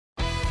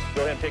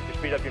go ahead and pick your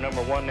speed up. Your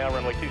number 1 now,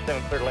 runway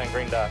 27, clear to land,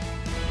 green dot.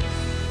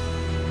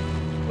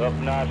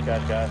 Welcome to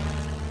Oshkosh, guys.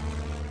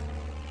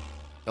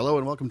 Hello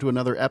and welcome to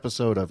another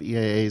episode of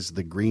EAA's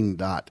The Green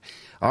Dot,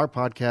 our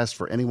podcast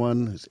for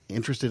anyone who's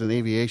interested in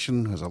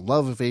aviation, who has a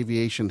love of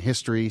aviation,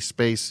 history,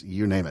 space,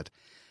 you name it.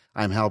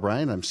 I'm Hal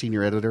Bryan. I'm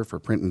Senior Editor for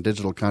Print and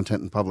Digital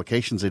Content and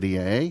Publications at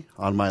EAA.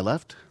 On my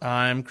left,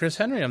 I'm Chris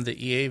Henry. I'm the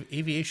EA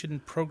Aviation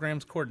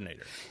Programs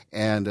Coordinator.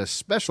 And a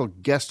special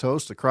guest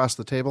host across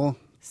the table,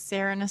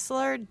 Sarah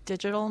Nisler,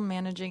 Digital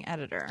Managing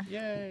Editor.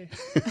 Yay!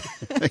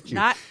 Thank you.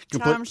 Not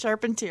Tom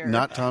Charpentier.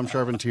 Not Tom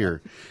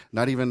Charpentier.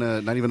 Not even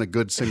a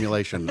good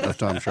simulation of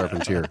Tom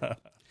Charpentier.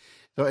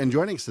 So, and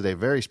joining us today,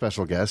 very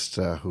special guest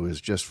who has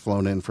just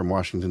flown in from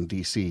Washington,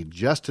 D.C.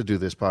 just to do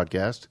this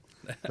podcast.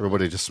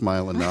 Everybody just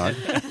smile and nod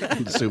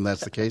and assume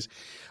that's the case.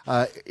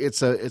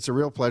 It's a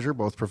real pleasure,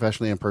 both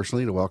professionally and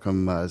personally, to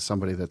welcome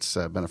somebody that's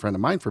been a friend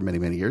of mine for many,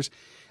 many years.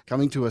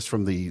 Coming to us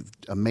from the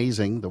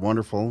amazing, the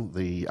wonderful,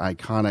 the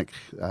iconic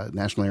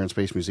National Air and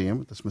Space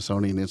Museum at the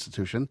Smithsonian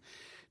Institution,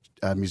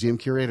 Museum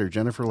Curator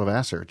Jennifer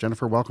Levasseur.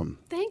 Jennifer, welcome.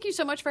 Thank you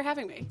so much for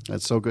having me.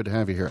 It's so good to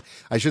have you here.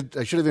 I should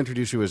have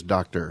introduced you as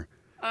Dr.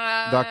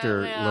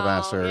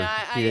 Levasseur,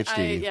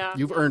 PhD.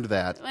 You've earned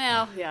that.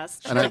 Well,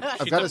 yes. And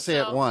I've got to say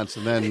it once,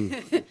 and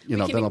then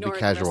then I'll be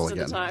casual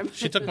again.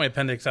 She took my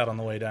appendix out on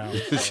the way down.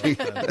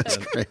 That's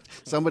great.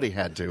 Somebody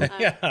had to.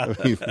 I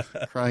mean,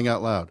 crying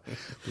out loud,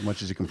 as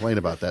much as you complain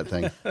about that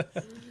thing.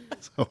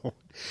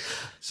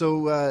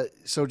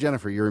 So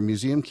Jennifer, you're a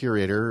museum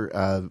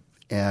curator,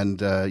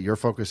 and your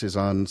focus is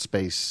on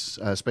space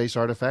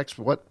artifacts.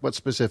 What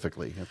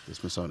specifically at the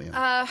Smithsonian?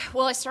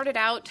 Well, I started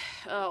out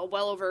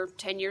well over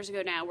 10 years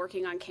ago now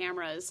working on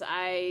cameras.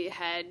 I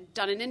had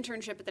done an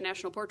internship at the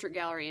National Portrait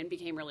Gallery and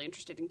became really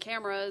interested in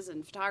cameras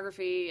and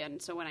photography.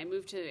 And so when I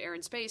moved to Air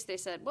and Space, they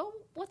said, well,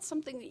 what's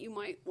something that you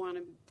might want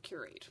to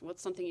curate?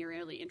 What's something you're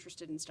really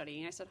interested in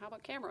studying? I said, how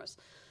about cameras?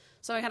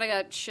 So I kind of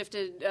got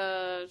shifted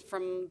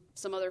from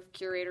some other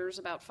curators,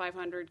 about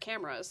 500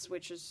 cameras,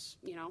 which is,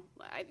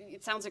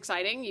 it sounds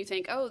exciting. You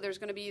think, oh, there's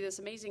going to be this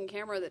amazing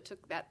camera that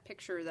took that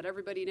picture that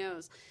everybody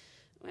knows.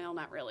 Well,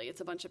 not really. It's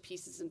a bunch of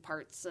pieces and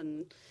parts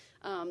and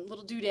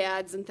little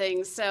doodads and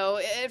things. So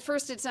at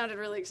first it sounded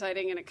really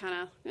exciting, and it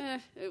kind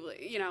of,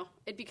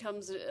 it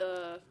becomes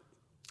a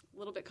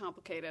little bit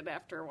complicated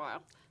after a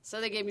while. So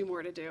they gave me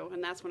more to do,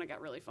 and that's when it got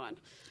really fun.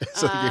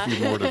 So they gave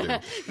you more to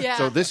do. Yeah.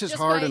 So this is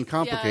hard and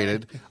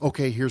complicated. Yeah.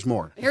 Okay, here's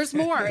more. Here's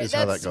more.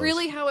 That's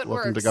really how it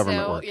Welcome works. To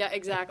government work. Yeah,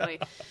 exactly.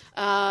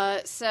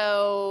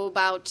 So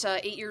about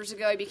 8 years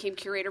ago, I became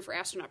curator for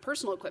astronaut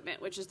personal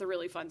equipment, which is the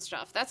really fun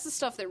stuff. That's the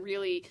stuff that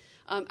really,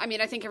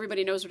 I think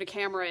everybody knows what a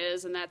camera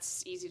is, and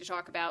that's easy to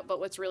talk about. But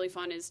what's really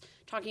fun is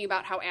talking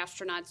about how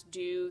astronauts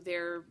do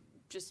their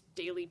just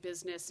daily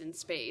business in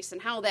space,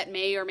 and how that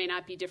may or may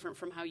not be different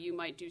from how you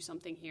might do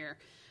something here.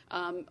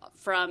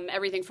 From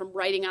everything from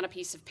writing on a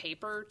piece of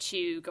paper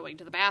to going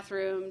to the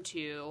bathroom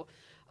to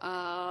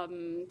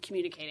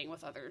communicating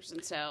with others.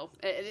 And so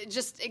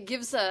it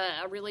gives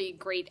a really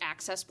great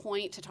access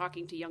point to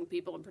talking to young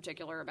people in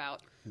particular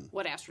about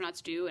what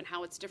astronauts do and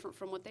how it's different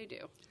from what they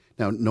do.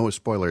 Now, no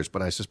spoilers,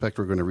 but I suspect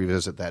we're going to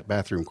revisit that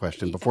bathroom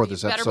question before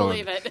this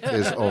episode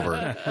is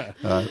over.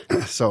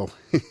 So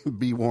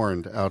be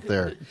warned out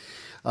there.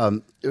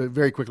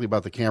 Very quickly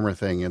about the camera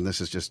thing, and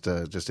this is just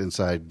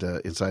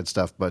inside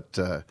stuff. But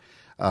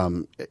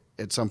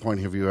at some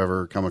point, have you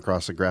ever come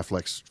across a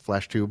Graflex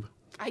flash tube?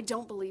 I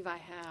don't believe I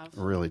have.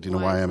 Really? Do you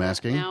know why I'm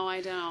asking? No,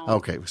 I don't.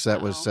 Okay, so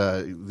that was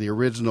the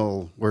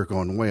original. We're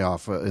going way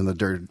off in the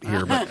dirt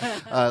here, but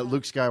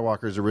Luke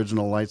Skywalker's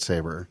original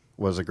lightsaber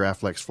was a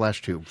Graflex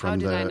flash tube from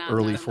the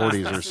early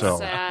 40s or so.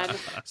 Sad.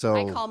 So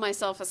I call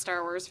myself a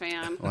Star Wars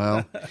fan.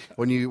 Well,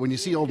 when you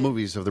see old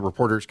movies of the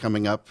reporters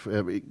coming up,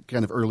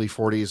 kind of early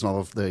 40s, and all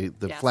of the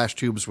yes. flash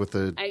tubes with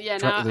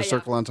the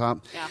circle on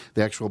top,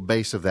 the actual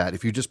base of that,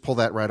 if you just pull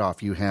that right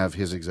off, you have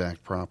his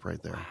exact prop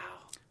right there.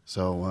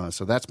 Wow.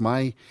 So that's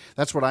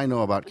what I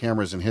know about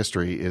cameras in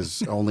history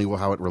is only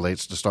how it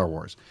relates to Star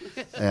Wars.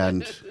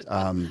 And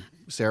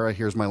Sarah,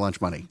 here's my lunch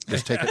money.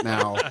 Just take it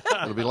now.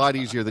 It'll be a lot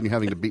easier than you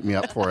having to beat me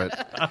up for it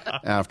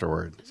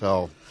afterward.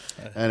 So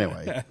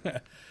anyway.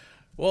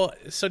 Well,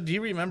 so do you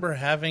remember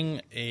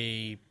having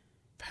a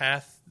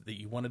path that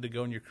you wanted to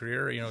go in your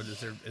career?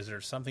 Is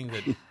there something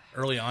that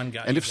early on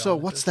got and you if so,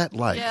 what's that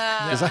like?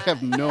 Because I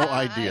have no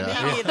idea.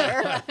 Me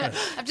either.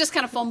 I've just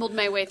kind of fumbled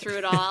my way through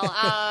it all.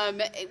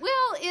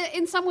 Well,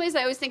 in some ways,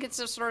 I always think it's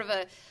just sort of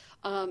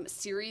a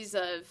series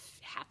of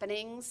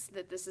happenings,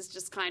 that this is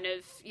just kind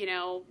of,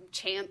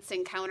 chance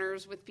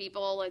encounters with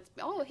people. It's,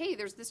 oh, hey,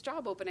 there's this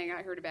job opening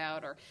I heard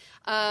about. Or,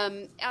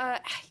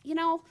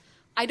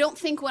 I don't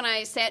think when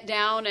I sat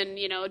down and,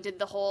 did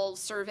the whole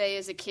survey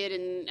as a kid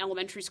in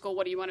elementary school,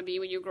 what do you want to be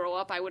when you grow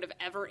up, I would have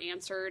ever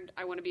answered,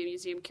 I want to be a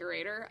museum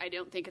curator. I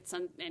don't think it's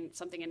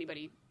something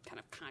anybody kind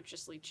of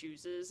consciously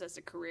chooses as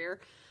a career.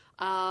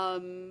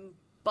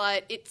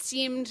 But it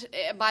seemed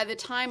by the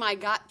time I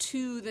got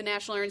to the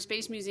National Air and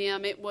Space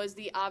Museum, it was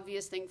the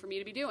obvious thing for me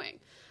to be doing.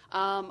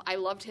 I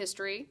loved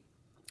history.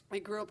 I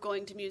grew up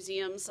going to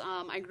museums.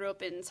 I grew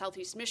up in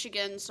Southeast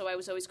Michigan, so I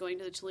was always going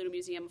to the Toledo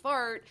Museum of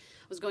Art.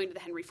 I was going to the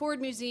Henry Ford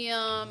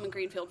Museum and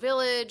Greenfield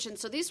Village. And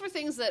so these were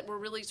things that were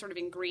really sort of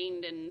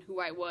ingrained in who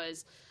I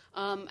was.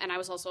 And I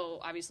was also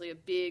obviously a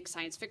big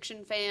science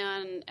fiction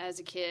fan as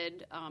a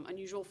kid.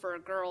 Unusual for a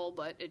girl,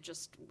 but it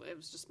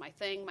was just my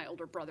thing. My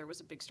older brother was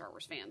a big Star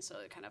Wars fan, so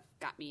it kind of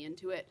got me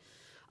into it.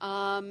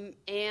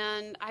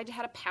 And I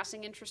had a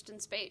passing interest in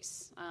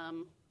space.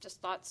 Just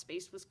thought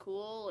space was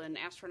cool and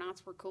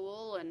astronauts were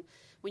cool. And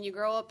when you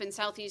grow up in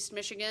Southeast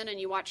Michigan and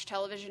you watch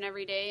television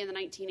every day in the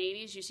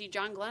 1980s, you see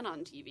John Glenn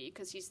on TV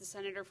because he's the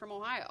senator from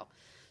Ohio.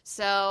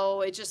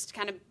 So it just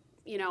kind of,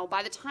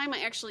 by the time I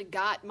actually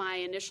got my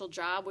initial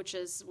job, which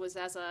was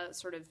as a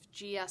sort of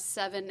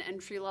GS7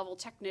 entry-level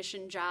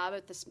technician job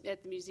at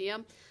the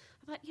museum,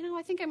 I thought,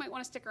 I think I might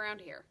want to stick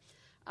around here.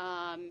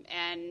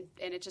 And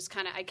it just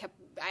kind of,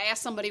 I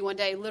asked somebody one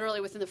day,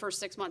 literally within the first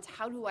 6 months,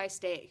 how do I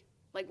stay?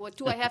 Like, what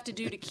do I have to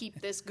do to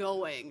keep this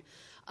going?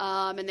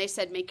 And they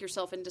said, make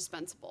yourself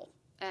indispensable.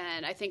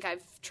 And I think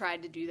I've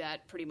tried to do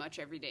that pretty much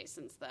every day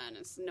since then.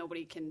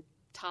 Nobody can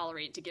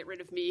tolerate to get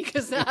rid of me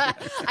because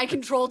I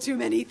control too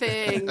many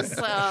things.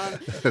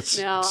 That's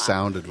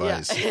sound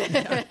advice.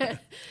 Yeah.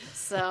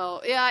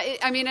 So,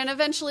 and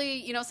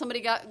eventually, somebody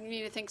got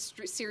me to think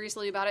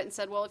seriously about it and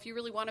said, well, if you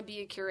really want to be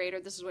a curator,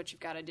 this is what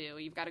you've got to do.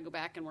 You've got to go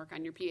back and work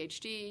on your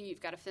PhD.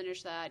 You've got to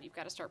finish that. You've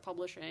got to start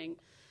publishing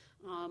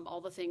all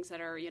the things that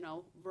are,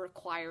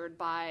 required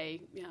by,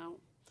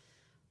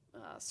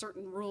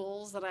 certain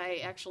rules that I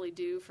actually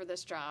do for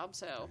this job.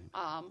 So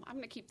I'm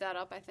going to keep that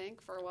up, I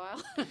think, for a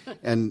while.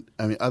 And,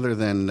 other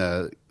than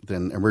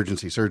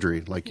emergency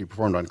surgery, like you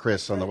performed on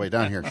Chris on the way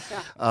down here,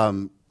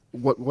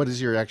 What is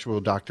your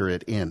actual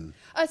doctorate in?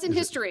 It's in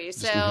history. In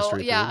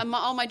history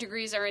all my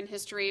degrees are in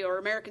history, or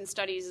American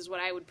studies is what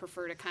I would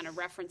prefer to kind of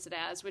reference it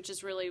as, which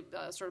is really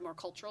sort of more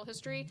cultural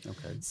history.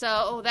 Okay.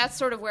 So that's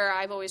sort of where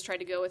I've always tried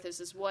to go with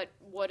this, is what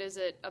is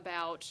it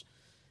about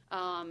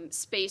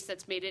space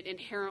that's made it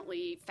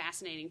inherently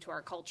fascinating to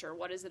our culture?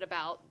 What is it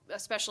about,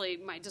 especially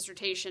my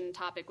dissertation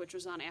topic, which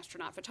was on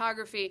astronaut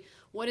photography,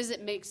 what is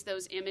it makes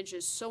those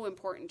images so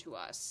important to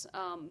us?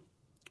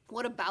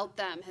 What about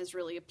them has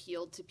really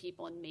appealed to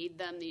people and made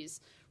them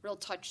these real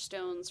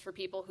touchstones for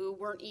people who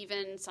weren't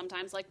even,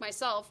 sometimes like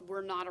myself,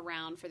 were not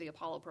around for the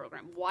Apollo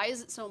program? Why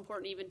is it so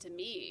important even to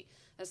me,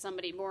 as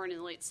somebody born in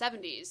the late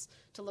 70s,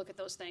 to look at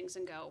those things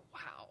and go,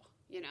 wow,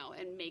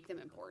 and make them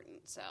important?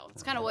 So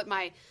it's kind of what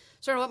my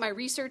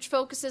research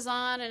focuses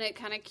on, and it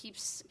kind of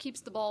keeps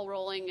the ball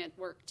rolling at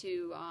work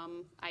too.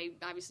 I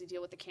obviously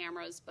deal with the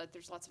cameras, but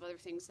there's lots of other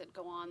things that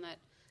go on that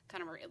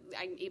kind of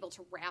I'm able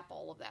to wrap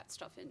all of that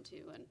stuff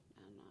into, and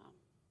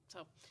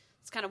so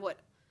it's kind of what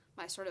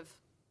my sort of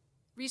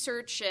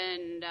research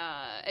and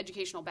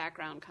educational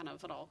background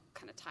it all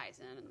kind of ties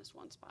in this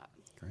one spot.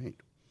 Great.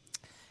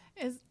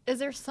 Is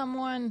there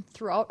someone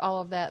throughout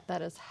all of that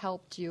has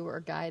helped you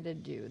or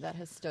guided you that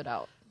has stood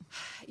out?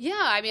 Yeah,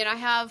 I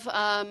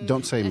have...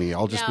 Don't say me.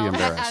 I'll just be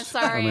embarrassed. I'm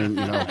sorry.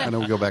 I know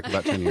we go back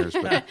about 10 years.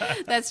 But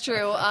That's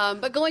true.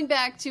 But going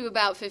back to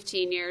about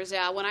 15 years,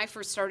 when I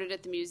first started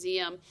at the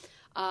museum,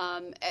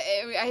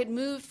 I had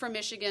moved from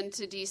Michigan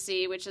to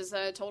D.C., which is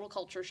a total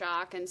culture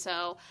shock, and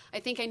so I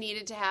think I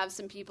needed to have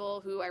some people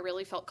who I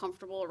really felt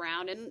comfortable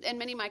around, and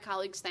many of my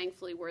colleagues,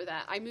 thankfully, were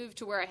that. I moved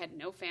to where I had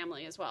no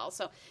family as well.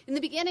 So in the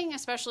beginning,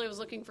 especially, I was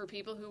looking for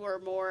people who were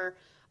more,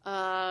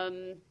 I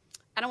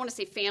don't want to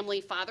say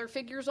family father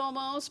figures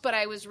almost, but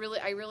I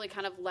really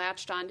kind of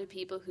latched on to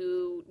people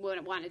who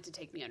wanted to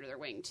take me under their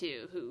wing,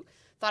 too, who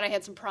thought I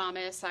had some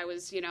promise. I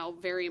was,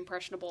 very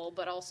impressionable,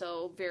 but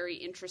also very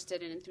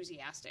interested and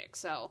enthusiastic.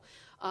 So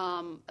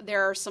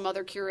there are some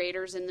other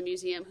curators in the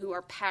museum who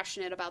are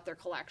passionate about their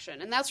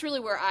collection. And that's really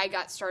where I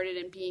got started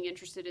in being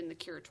interested in the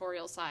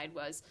curatorial side,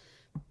 was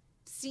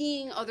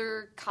seeing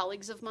other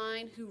colleagues of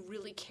mine who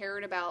really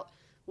cared about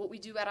what we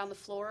do out on the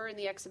floor in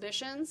the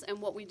exhibitions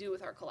and what we do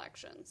with our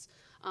collections.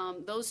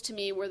 Those, to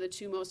me, were the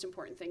two most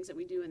important things that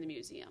we do in the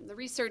museum. The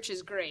research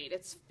is great.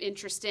 It's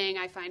interesting.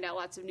 I find out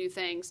lots of new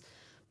things.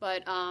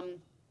 But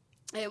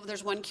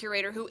there's one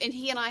curator and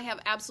he and I have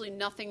absolutely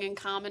nothing in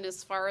common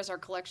as far as our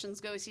collections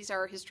goes. He's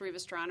our history of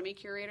astronomy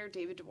curator,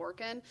 David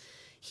Dvorkin.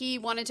 He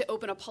wanted to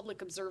open a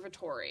public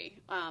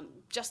observatory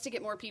just to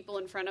get more people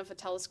in front of a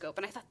telescope.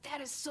 And I thought,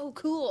 that is so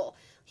cool.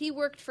 He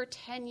worked for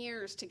 10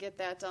 years to get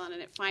that done,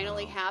 and it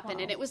finally happened.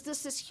 Wow. And it was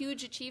this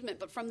huge achievement.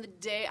 But from the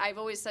day I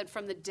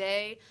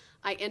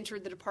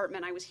entered the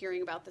department, I was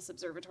hearing about this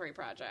observatory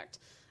project.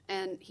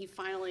 And he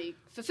finally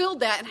fulfilled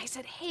that. And I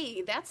said,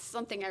 hey, that's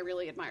something I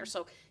really admire.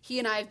 So he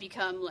and I have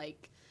become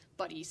like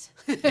buddies.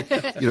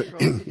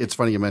 It's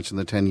funny you mentioned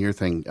the 10-year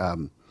thing.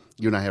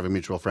 You and I have a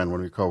mutual friend,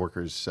 one of your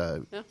coworkers,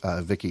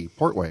 Vicki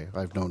Portway.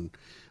 I've known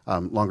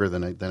longer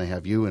than I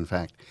have you, in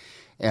fact.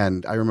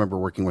 And I remember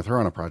working with her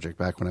on a project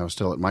back when I was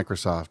still at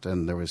Microsoft.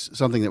 And there was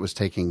something that was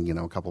taking,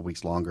 a couple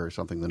weeks longer or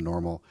something than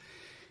normal.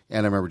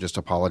 And I remember just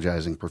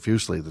apologizing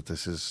profusely that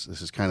this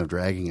is kind of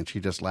dragging. And she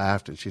just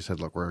laughed and she said,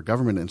 look, we're a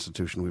government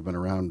institution. We've been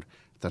around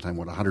at that time,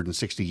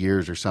 160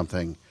 years or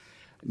something.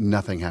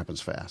 nothing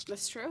happens fast.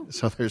 That's true.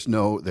 So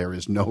there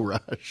is no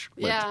rush.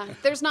 Yeah,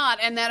 there's not.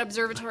 And that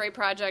observatory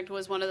project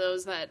was one of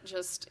those that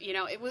just,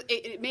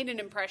 it made an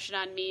impression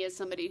on me as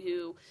somebody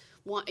who,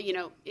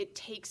 it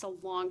takes a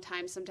long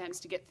time sometimes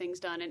to get things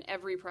done. And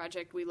every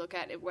project we look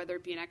at, whether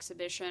it be an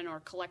exhibition or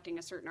collecting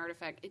a certain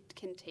artifact, it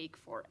can take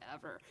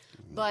forever.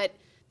 But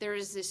there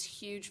is this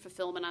huge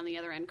fulfillment on the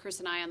other end. Chris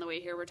and I, on the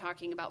way here, were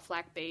talking about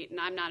flak bait, and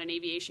I'm not an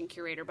aviation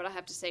curator, but I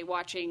have to say,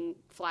 watching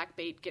flak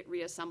bait get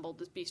reassembled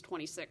as Beast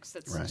 26,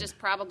 that's just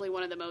probably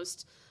one of the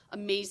most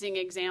amazing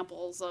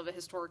examples of a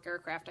historic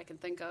aircraft I can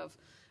think of.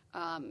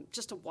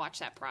 Just to watch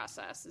that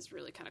process is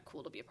really kind of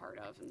cool to be a part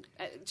of, and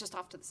just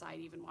off to the side,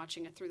 even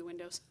watching it through the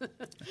windows.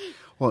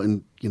 Well,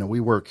 and we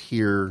work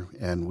here,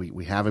 and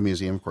we have a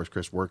museum. Of course,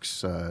 Chris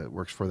works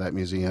for that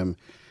museum.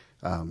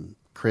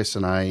 Chris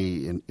and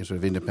I, sort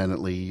of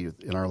independently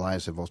in our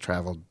lives, have both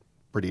traveled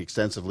pretty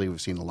extensively. We've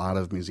seen a lot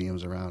of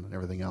museums around and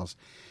everything else.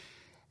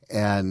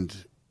 And,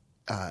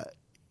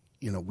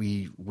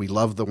 we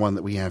love the one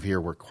that we have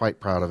here. We're quite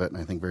proud of it,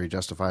 and I think very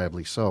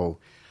justifiably so.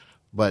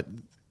 But,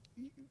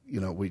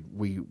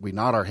 we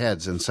nod our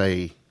heads and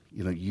say,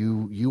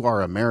 you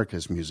are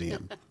America's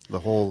museum. the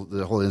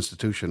whole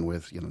institution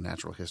with,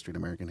 natural history and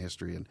American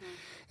history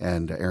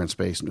and Air and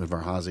Space and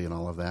Udvar Hazy and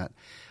all of that.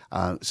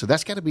 So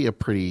that's got to be a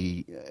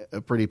pretty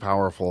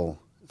powerful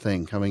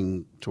thing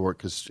coming to work,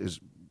 because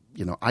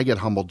I get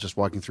humbled just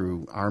walking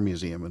through our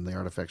museum and the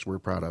artifacts we're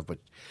proud of. But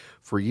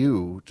for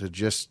you to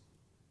just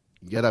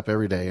get up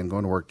every day and go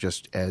to work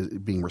just as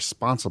being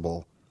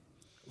responsible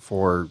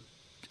for,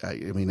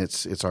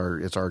 it's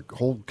our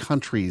whole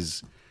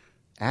country's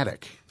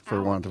attic,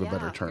 for want of a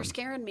better term. You're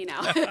scaring me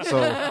now.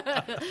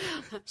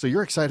 So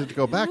you're excited to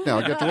go back now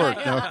and get to work.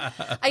 No?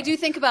 I do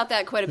think about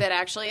that quite a bit,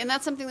 actually, and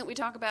that's something that we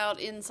talk about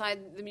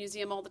inside the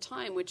museum all the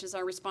time, which is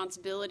our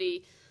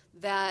responsibility.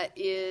 That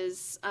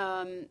is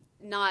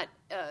not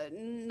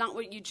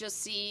what you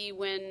just see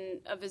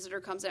when a visitor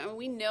comes in.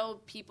 We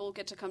know people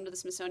get to come to the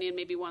Smithsonian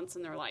maybe once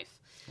in their life.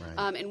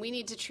 Right. And we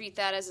need to treat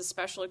that as a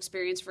special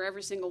experience for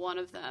every single one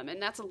of them.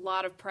 And that's a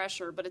lot of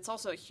pressure, but it's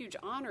also a huge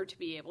honor to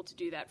be able to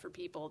do that for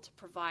people, to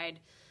provide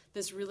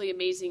this really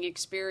amazing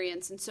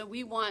experience. And so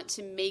we want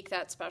to make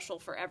that special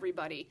for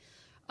everybody.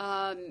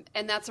 And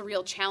that's a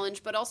real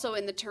challenge, but also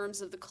in the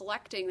terms of the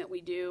collecting that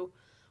we do,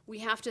 we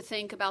have to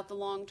think about the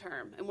long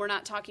term. And we're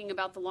not talking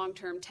about the long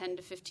term 10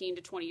 to 15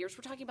 to 20 years.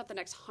 We're talking about the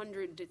next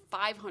 100 to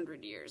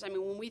 500 years.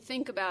 When we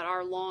think about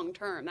our long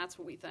term, that's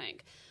what we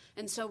think.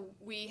 And so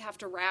we have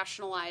to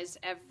rationalize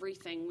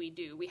everything we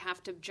do. We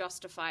have to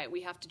justify it.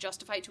 We have to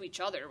justify it to each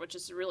other, which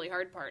is the really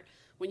hard part.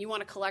 When you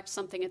want to collect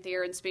something at the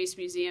Air and Space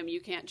Museum,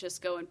 you can't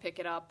just go and pick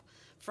it up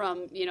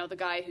from, the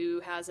guy who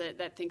has it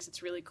that thinks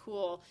it's really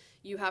cool.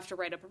 You have to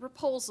write up a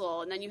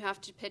proposal, and then you have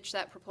to pitch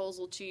that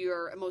proposal to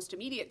your most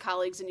immediate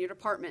colleagues in your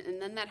department,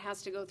 and then that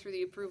has to go through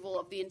the approval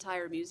of the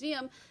entire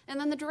museum, and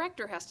then the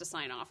director has to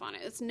sign off on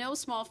it. It's no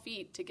small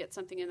feat to get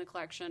something in the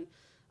collection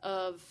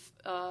of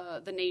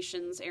the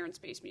nation's Air and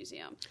Space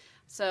Museum.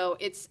 So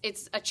it's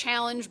a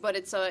challenge, but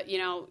it's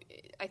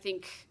I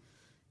think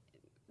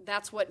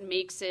that's what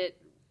makes it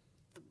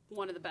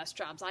one of the best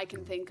jobs I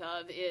can think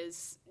of,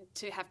 is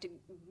to have to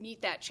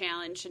meet that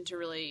challenge and to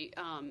really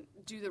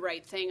do the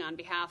right thing on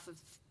behalf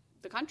of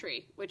the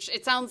country, which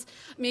it sounds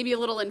maybe a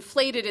little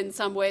inflated in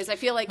some ways. I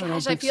feel like,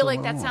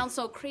 that sounds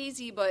so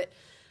crazy, but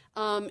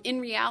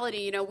in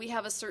reality, we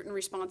have a certain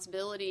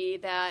responsibility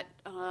that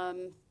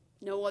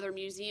no other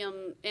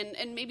museum,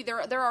 and maybe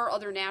there are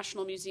other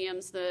national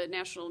museums, the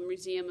National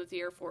Museum of the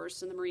Air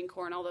Force and the Marine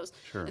Corps and all those,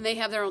 sure, and they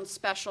have their own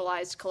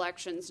specialized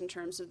collections in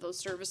terms of those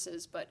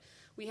services, but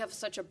we have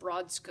such a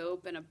broad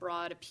scope and a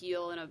broad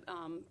appeal and a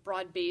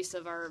broad base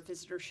of our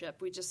visitorship.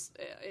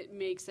 It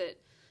makes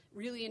it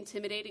really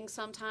intimidating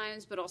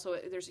sometimes, but also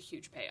there's a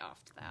huge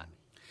payoff to that.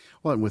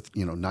 Well, and with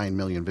 9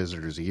 million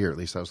visitors a year, at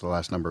least that was the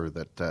last number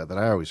that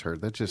I always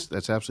heard.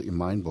 That's absolutely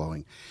mind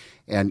blowing.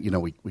 And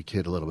we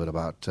kid a little bit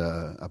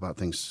about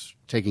things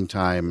taking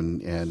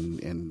time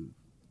and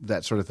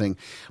that sort of thing.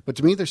 But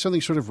to me, there's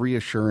something sort of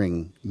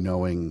reassuring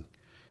knowing.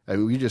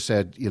 You just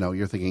said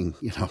you're thinking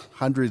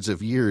hundreds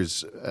of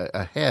years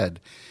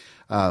ahead.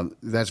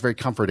 That's very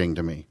comforting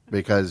to me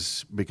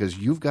because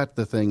you've got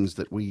the things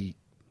that we.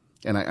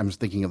 And I'm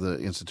thinking of the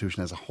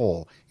institution as a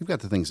whole. You've got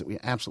the things that we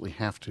absolutely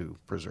have to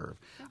preserve.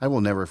 I will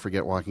never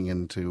forget walking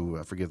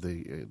into, forgive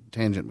the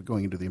tangent, but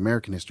going into the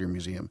American History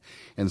Museum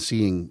and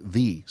seeing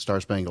the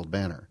Star-Spangled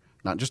Banner.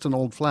 Not just an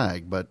old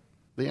flag, but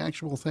the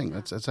actual thing.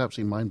 That's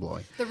absolutely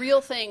mind-blowing. The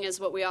real thing is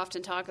what we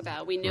often talk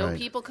about. We know Right.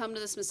 people come to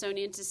the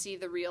Smithsonian to see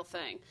the real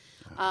thing.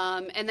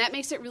 And that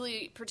makes it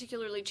really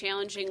particularly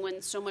challenging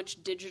when so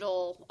much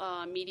digital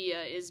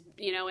media is,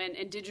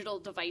 and digital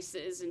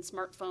devices and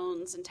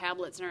smartphones and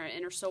tablets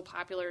and are so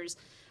popular. Is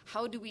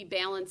how do we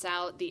balance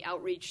out the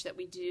outreach that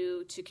we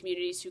do to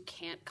communities who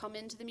can't come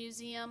into the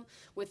museum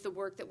with the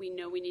work that we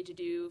know we need to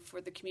do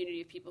for the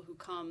community of people who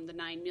come, the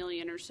 9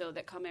 million or so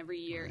that come every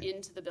year Right.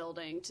 into the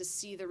building to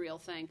see the real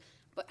thing?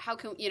 But how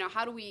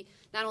do we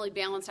not only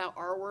balance out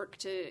our work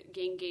to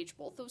engage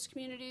both those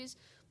communities,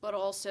 but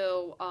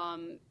also,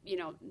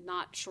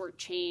 not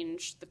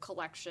shortchange the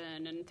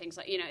collection and things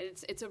like,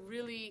 it's a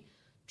really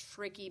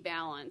tricky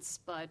balance,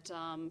 but,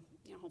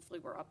 hopefully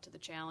we're up to the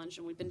challenge.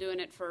 And we've been doing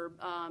it for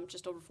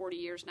just over 40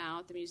 years now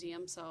at the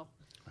museum, so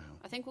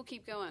I think we'll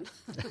keep going.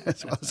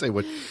 So I'll say,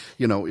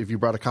 if you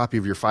brought a copy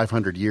of your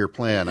 500-year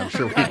plan, I'm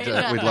sure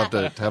we'd love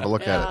to have a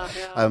look at it.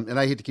 Yeah. And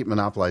I hate to keep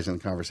monopolizing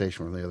the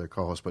conversation from the other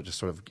co-hosts, but just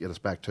sort of get us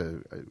back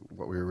to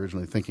what we were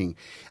originally thinking.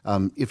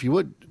 If you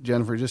would,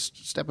 Jennifer,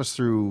 just step us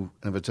through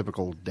kind of a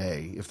typical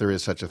day, if there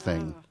is such a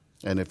thing.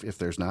 And if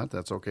there's not,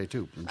 that's okay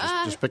too.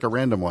 Just pick a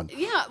random one.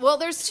 Yeah, well,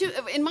 there's two.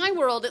 In my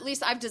world, at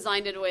least I've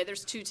designed it away.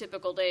 There's two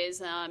typical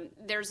days.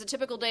 There's a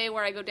typical day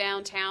where I go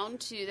downtown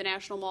to the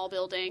National Mall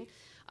building.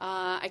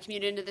 I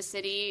commute into the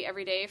city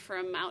every day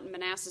from out in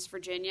Manassas,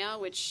 Virginia,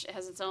 which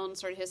has its own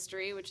sort of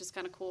history, which is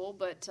kind of cool.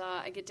 But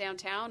I get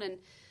downtown, and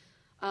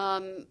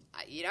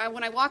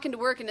when I walk into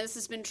work, and this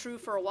has been true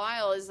for a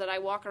while, is that I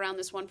walk around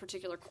this one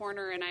particular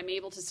corner, and I'm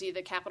able to see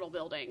the Capitol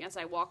building as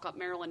I walk up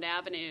Maryland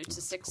Avenue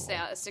to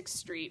 6th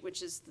Street,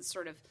 which is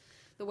sort of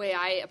the way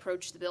I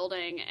approach the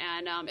building.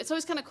 And it's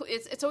always kind of cool.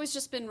 It's always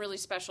just been really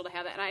special to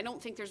have that. And I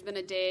don't think there's been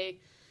a day,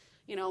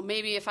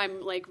 maybe if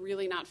I'm like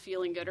really not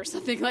feeling good or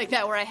something like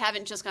that, where I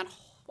haven't just gone,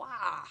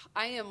 wow,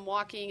 I am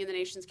walking in the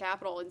nation's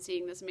capital and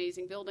seeing this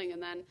amazing building,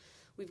 and then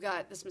we've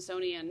got the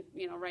Smithsonian,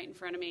 right in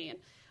front of me. And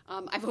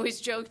I've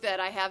always joked that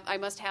I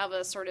must have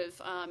a sort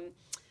of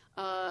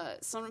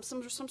some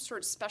sort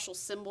of special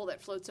symbol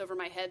that floats over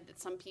my head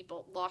that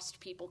lost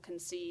people can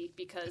see,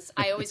 because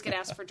I always get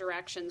asked for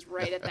directions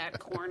right at that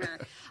corner.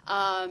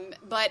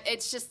 But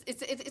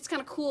it's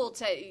kind of cool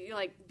to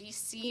be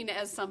seen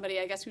as somebody,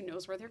 I guess, who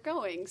knows where they're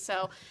going.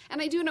 So,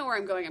 and I do know where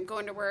I'm going. I'm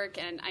going to work,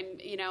 and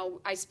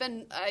I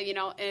spend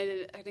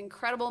an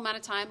incredible amount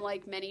of time,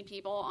 like many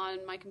people,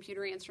 on my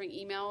computer answering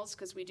emails,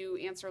 because we do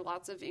answer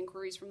lots of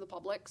inquiries from the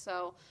public.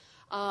 So.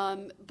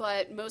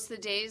 But most of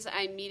the days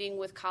I'm meeting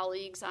with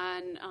colleagues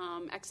on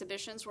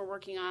exhibitions. We're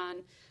working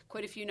on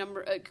quite a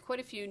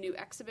few new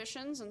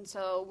exhibitions, and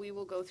so we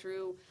will go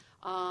through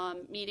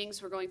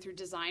meetings. We're going through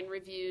design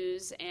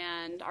reviews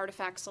and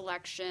artifact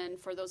selection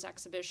for those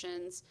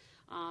exhibitions,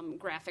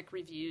 graphic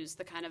reviews,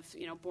 the kind of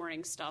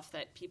boring stuff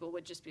that people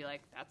would just be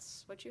like,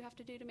 "That's what you have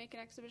to do to make an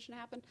exhibition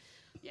happen."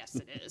 Yes,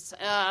 it is.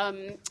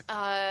 And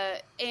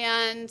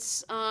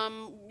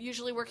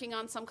usually working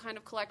on some kind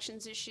of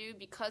collections issue,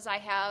 because I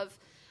have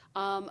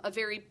a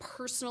very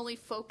personally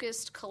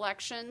focused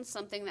collection,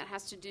 something that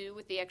has to do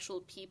with the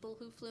actual people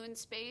who flew in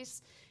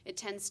space. It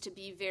tends to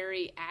be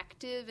very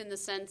active in the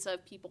sense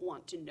of people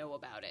want to know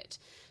about it.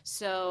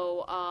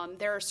 So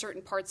there are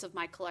certain parts of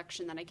my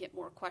collection that I get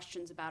more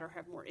questions about or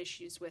have more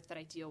issues with that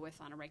I deal with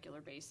on a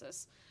regular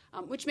basis,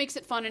 which makes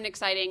it fun and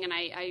exciting. And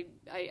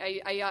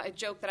I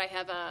joke that I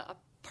have a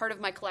part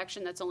of my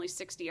collection that's only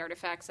 60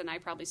 artifacts, and I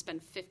probably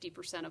spend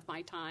 50% of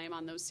my time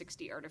on those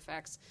 60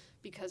 artifacts,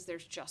 because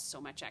there's just so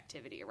much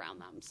activity around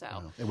them.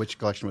 So, And which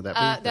collection would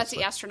that be? That's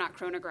the astronaut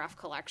chronograph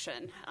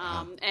collection.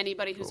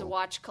 Anybody who's a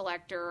watch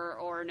collector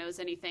or knows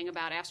anything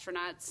about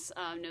astronauts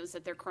knows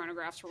that their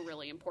chronographs were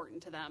really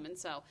important to them, and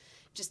so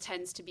it just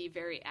tends to be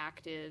very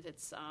active.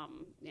 It's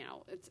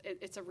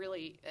it's a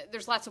really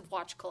there's lots of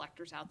watch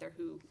collectors out there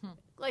who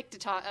like to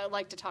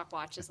talk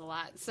watches a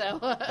lot. So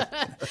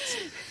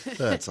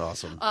that's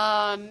awesome.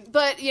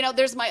 But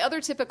there's my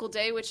other typical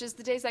day, which is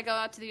the days I go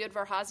out to the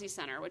Udvar-Hazy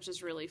Center, which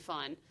is really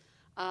fun.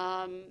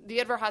 The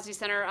Udvar-Hazy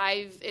Center,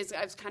 I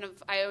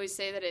always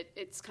say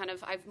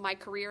that my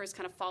career has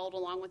kind of followed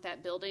along with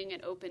that building.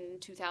 It opened in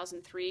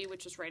 2003,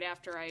 which was right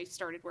after I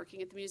started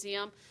working at the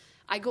museum.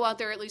 I go out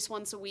there at least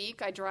once a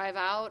week. I drive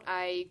out.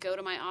 I go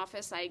to my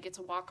office. I get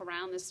to walk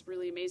around this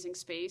really amazing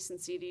space and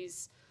see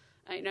these.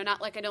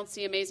 Not like I don't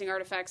see amazing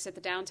artifacts at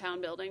the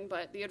downtown building,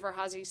 but the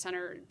Udvar-Hazy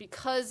Center,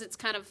 because it's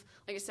kind of,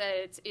 like I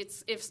said,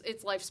 its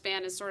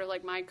lifespan is sort of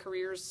like my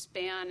career's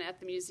span at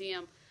the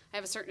museum. I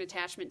have a certain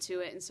attachment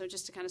to it, and so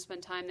just to kind of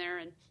spend time there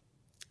and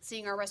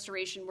seeing our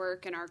restoration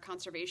work and our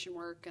conservation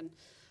work, and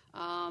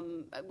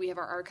we have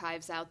our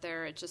archives out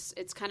there.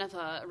 It's kind of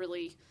a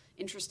really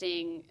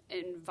interesting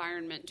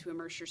environment to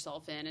immerse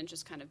yourself in and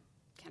just kind of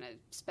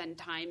spend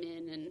time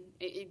in, and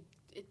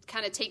it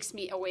kind of takes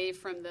me away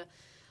from the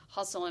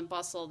hustle and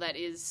bustle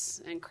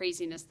and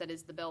craziness that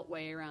is the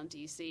Beltway around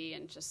DC,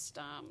 and just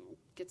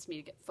gets me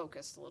to get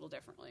focused a little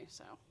differently.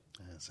 So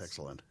that's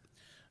excellent.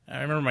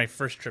 I remember my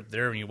first trip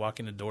there. When you walk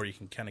in the door, you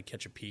can kind of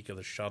catch a peek of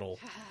the shuttle,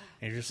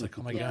 and you're just like,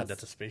 "Oh my God,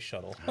 that's a space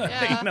shuttle!"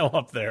 Yeah.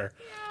 Up there.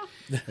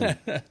 Yeah.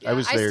 I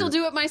was there. I still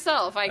do it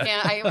myself. I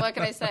can't. What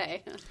can I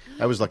say?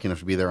 I was lucky enough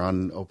to be there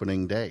on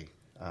opening day.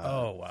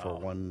 Oh wow! For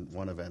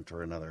one event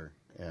or another,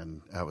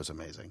 and that was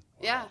amazing.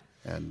 Yeah.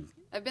 And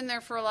I've been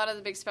there for a lot of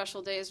the big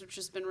special days, which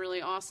has been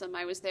really awesome.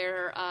 I was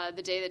there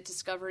the day that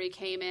Discovery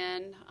came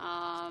in.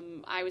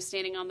 I was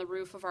standing on the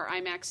roof of our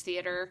IMAX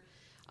theater,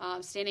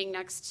 standing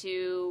next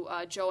to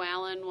Joe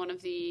Allen, one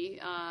of the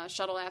early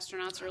shuttle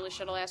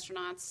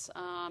astronauts.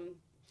 I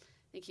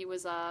think he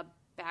was a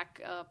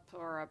backup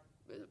or a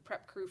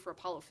prep crew for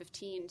Apollo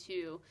 15,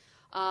 too.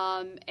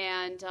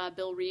 and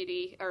Bill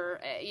Reedy, or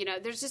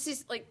there's just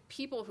these like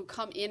people who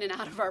come in and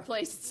out of our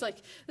place. It's like,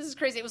 this is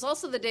crazy. It was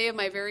also the day of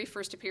my very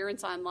first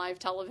appearance on live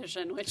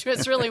television, which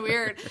was really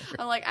weird.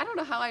 I'm like, I don't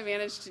know how I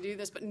managed to do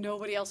this, but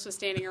nobody else was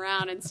standing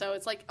around, and so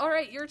it's like, all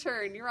right, your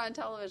turn. You're on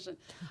television.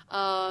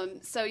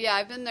 So yeah,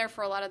 I've been there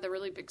for a lot of the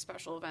really big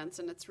special events,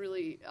 and it's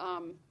really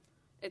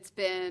it's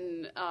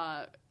been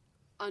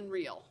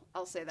unreal.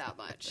 I'll say that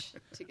much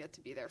to get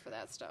to be there for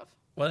that stuff.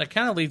 Well, that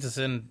kind of leads us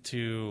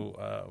into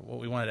what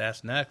we wanted to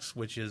ask next,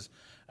 which is,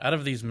 out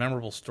of these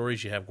memorable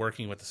stories you have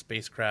working with the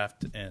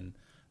spacecraft and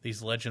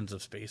these legends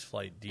of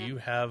spaceflight, do you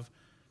have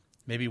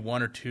maybe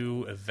one or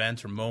two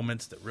events or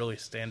moments that really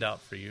stand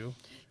out for you?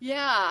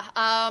 Yeah,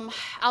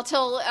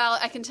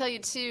 I can tell you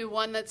two.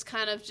 One that's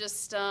kind of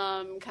just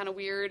kind of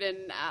weird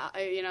and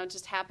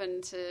just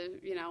happened to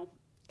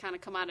kind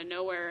of come out of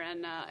nowhere,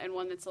 and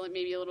one that's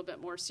maybe a little bit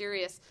more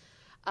serious.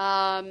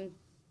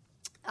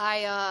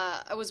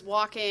 I was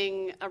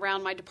walking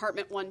around my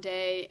department one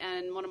day,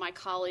 and one of my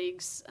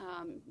colleagues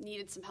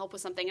needed some help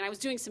with something, and I was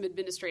doing some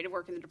administrative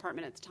work in the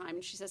department at the time,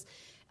 and she says,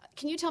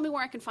 can you tell me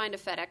where I can find a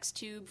FedEx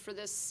tube for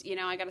this?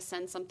 I got to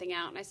send something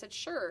out. And I said,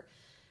 sure.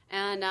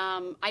 And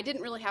I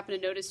didn't really happen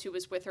to notice who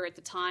was with her at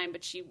the time,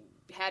 but she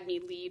had me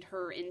lead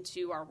her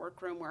into our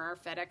workroom where our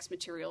FedEx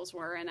materials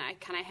were, and I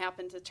kind of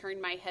happened to turn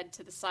my head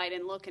to the side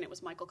and look, and it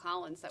was Michael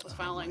Collins that was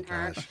following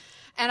her.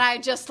 And I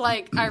just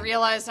I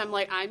realized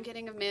I'm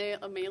getting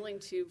a mailing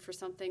tube for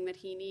something that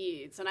he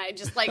needs, and it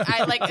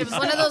was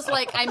one of those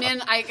I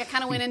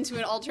kind of went into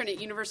an alternate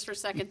universe for a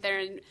second there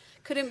and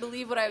couldn't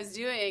believe what I was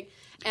doing.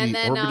 And he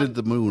then orbited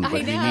the moon,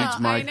 but he needs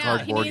my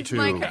cardboard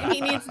tube.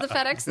 He needs the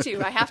FedEx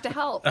tube. I have to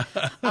help.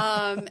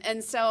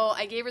 And so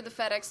I gave her the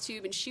FedEx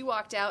tube, and she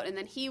walked out. And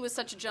then he was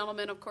such a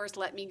gentleman, of course,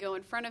 let me go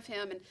in front of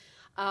him.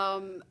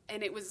 And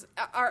it was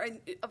our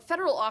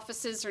federal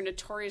offices are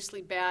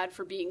notoriously bad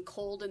for being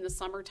cold in the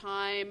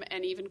summertime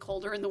and even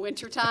colder in the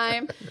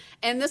wintertime.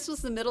 And this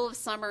was the middle of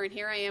summer, and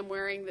here I am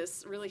wearing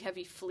this really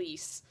heavy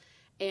fleece.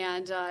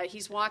 And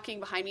he's walking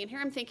behind me, and here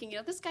I'm thinking,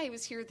 this guy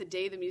was here the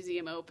day the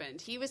museum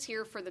opened. He was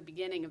here for the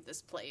beginning of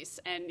this place,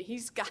 and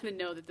he's got to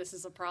know that this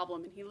is a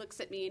problem. And he looks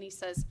at me, and he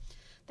says,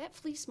 that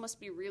fleece must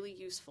be really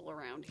useful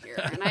around here.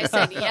 And I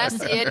said,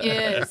 yes, it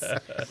is.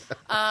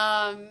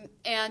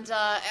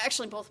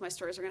 Actually, both of my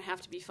stories are going to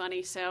have to be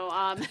funny. So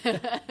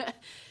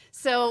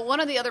So one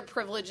of the other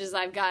privileges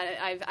I've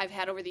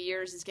had over the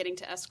years is getting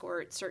to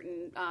escort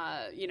certain,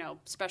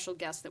 special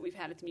guests that we've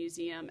had at the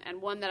museum.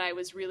 And one that I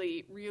was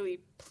really,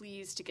 really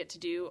pleased to get to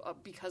do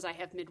because I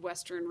have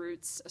Midwestern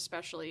roots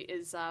especially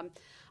is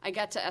I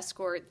got to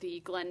escort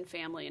the Glenn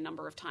family a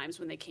number of times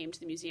when they came to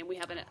the museum. We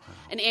have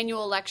an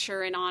annual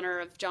lecture in honor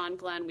of John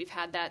Glenn. We've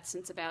had that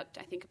since about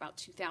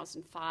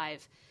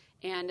 2005.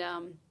 And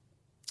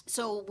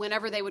so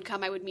whenever they would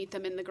come, I would meet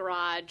them in the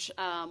garage,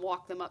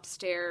 walk them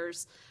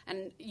upstairs.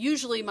 And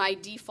usually my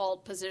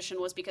default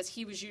position was, because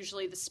he was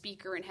usually the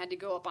speaker and had to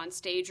go up on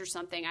stage or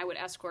something, I would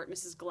escort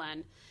Mrs.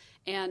 Glenn.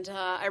 And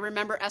I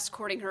remember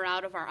escorting her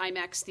out of our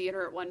IMAX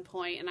theater at one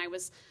point, and I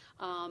was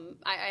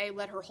I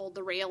let her hold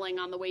the railing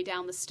on the way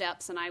down the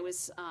steps, and I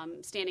was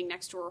standing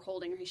next to her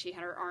holding her. She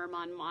had her arm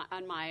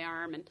on my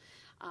arm, and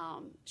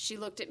she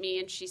looked at me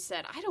and she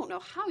said, I don't know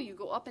how you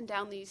go up and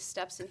down these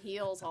steps in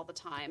heels all the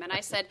time. And I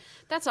said,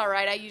 that's all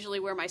right. I usually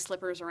wear my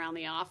slippers around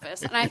the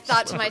office. And I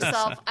thought to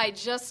myself, I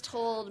just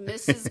told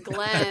Mrs.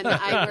 Glenn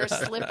I wear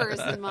slippers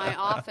in my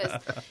office.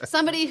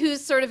 Somebody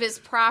who's sort of as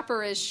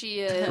proper as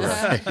she is,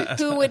 right,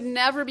 who would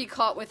never be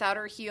caught without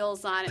her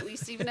heels on, at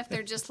least even if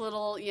they're just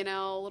little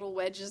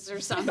wedges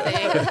or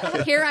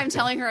something. Here I'm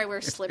telling her I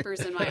wear slippers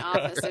in my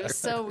office. It was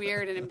so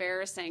weird and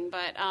embarrassing.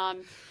 But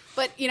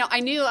I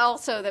knew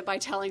also that by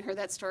telling her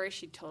that story,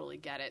 she'd totally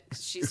get it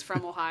because she's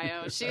from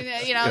Ohio. She,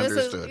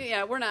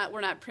 we're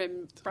not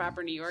prim,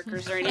 proper New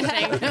Yorkers or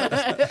anything.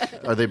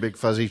 Are they big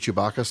fuzzy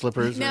Chewbacca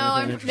slippers?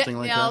 No,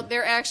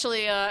 they're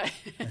actually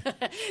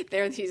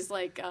they're these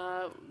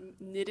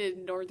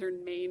knitted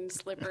Northern Maine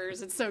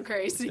slippers. It's so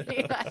crazy.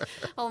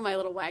 All my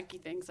little wacky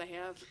things I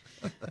have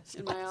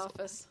in my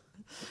office.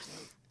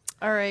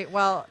 All right.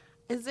 Well,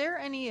 is there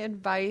any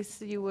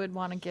advice you would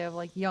want to give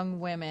young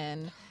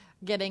women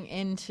getting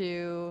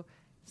into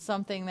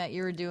something that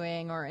you're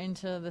doing or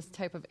into this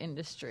type of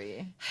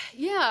industry?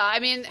 Yeah, I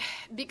mean,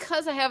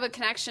 because I have a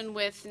connection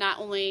with not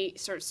only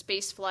sort of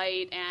space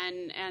flight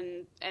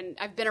and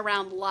I've been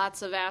around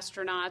lots of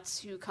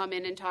astronauts who come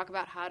in and talk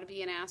about how to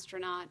be an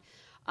astronaut.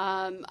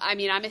 I'm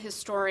a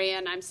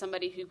historian. I'm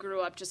somebody who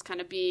grew up just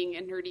kind of being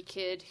a nerdy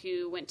kid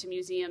who went to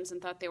museums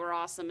and thought they were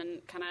awesome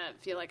and kind of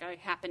feel like I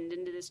happened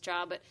into this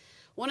job. But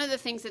one of the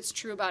things that's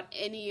true about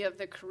any of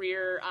the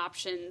career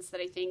options that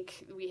I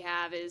think we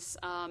have is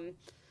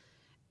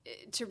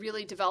to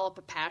really develop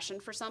a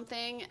passion for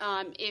something.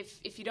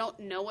 If you don't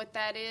know what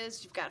that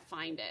is, you've got to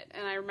find it.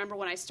 And I remember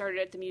when I started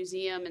at the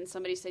museum and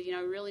somebody said, you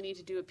really need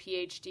to do a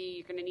PhD.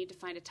 You're going to need to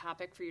find a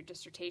topic for your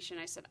dissertation.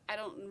 I said, I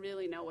don't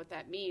really know what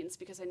that means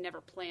because I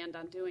never planned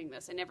on doing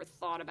this. I never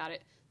thought about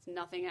it. It's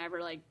nothing I ever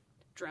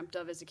dreamt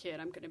of as a kid.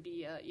 I'm going to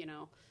be a,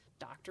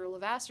 Dr.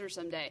 Levasseur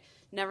someday.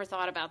 Never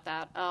thought about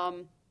that.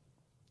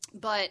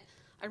 But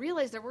I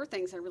realized there were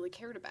things I really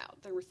cared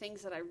about. There were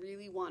things that I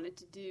really wanted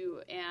to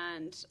do.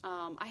 And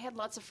I had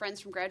lots of friends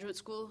from graduate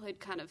school who had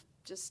kind of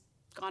just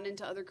gone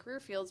into other career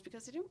fields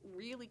because they didn't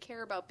really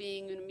care about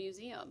being in a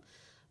museum.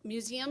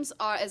 Museums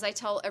are, as I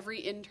tell every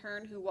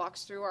intern who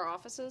walks through our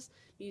offices,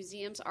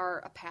 museums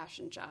are a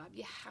passion job.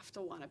 You have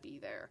to want to be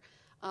there.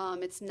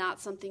 It's not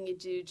something you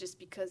do just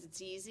because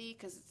it's easy,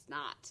 because it's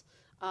not.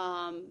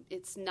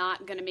 It's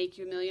not going to make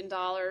you $1 million.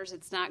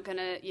 It's not going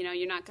to,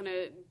 you're not going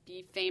to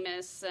be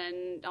famous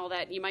and all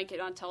that. You might get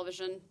on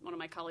television. One of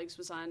my colleagues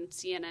was on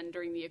CNN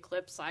during the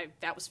eclipse.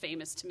 That was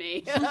famous to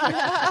me.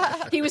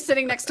 He was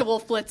sitting next to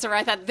Wolf Blitzer.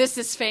 I thought, this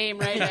is fame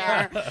right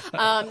there.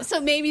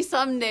 So maybe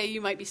someday you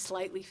might be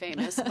slightly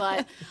famous,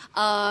 but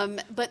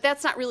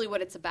that's not really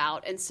what it's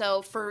about. And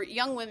so for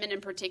young women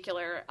in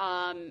particular,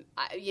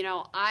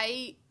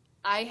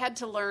 I had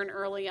to learn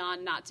early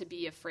on not to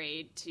be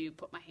afraid to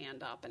put my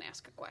hand up and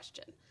ask a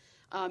question.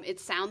 It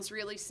sounds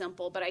really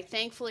simple, but I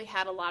thankfully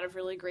had a lot of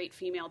really great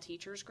female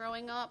teachers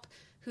growing up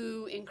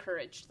who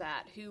encouraged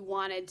that, who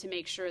wanted to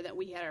make sure that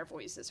we had our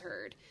voices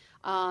heard.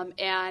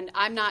 And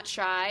I'm not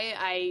shy.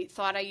 I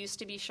thought I used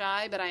to be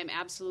shy, but I am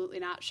absolutely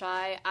not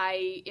shy.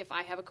 If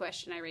I have a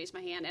question, I raise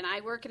my hand. And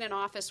I work in an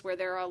office where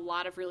there are a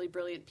lot of really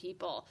brilliant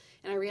people.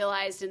 And I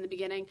realized in the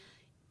beginning,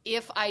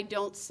 if I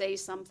don't say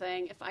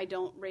something, if I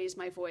don't raise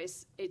my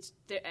voice,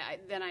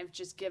 then I've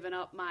just given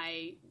up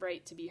my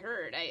right to be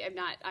heard.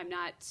 I'm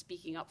not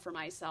speaking up for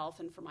myself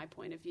and for my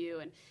point of view.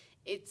 And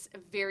it's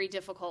very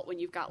difficult when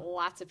you've got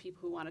lots of people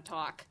who want to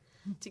talk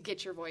to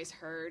get your voice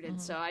heard.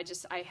 And so I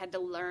had to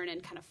learn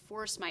and kind of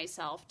force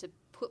myself to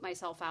put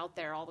myself out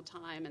there all the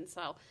time. And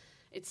so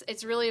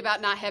it's really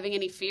about not having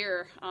any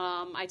fear.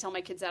 I tell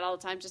my kids that all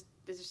the time. Just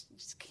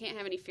can't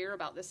have any fear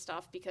about this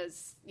stuff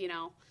because,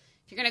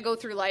 if you're going to go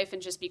through life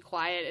and just be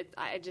quiet,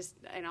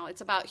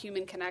 it's about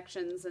human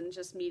connections and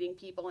just meeting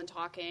people and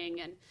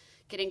talking and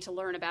getting to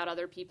learn about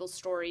other people's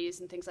stories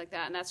and things like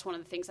that. And that's one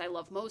of the things I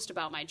love most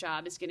about my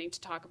job is getting to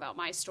talk about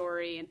my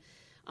story.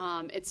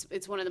 And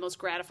it's one of the most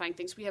gratifying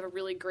things. We have a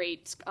really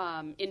great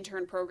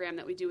intern program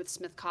that we do with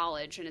Smith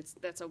College, and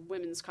that's a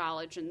women's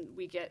college, and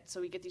we get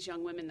these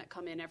young women that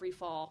come in every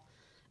fall.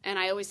 And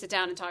I always sit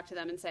down and talk to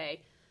them and say,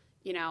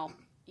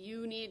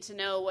 you need to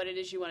know what it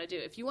is you want to do.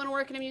 If you want to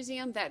work in a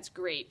museum, that's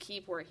great.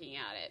 Keep working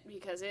at it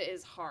because it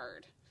is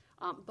hard.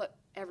 But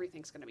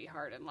everything's going to be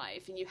hard in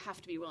life, and you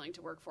have to be willing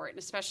to work for it. And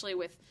especially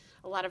with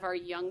a lot of our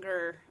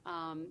younger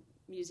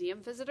museum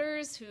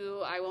visitors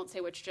who I won't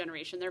say which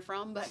generation they're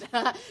from, but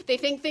they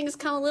think things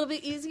come a little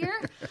bit easier.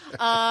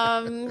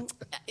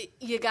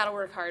 You got to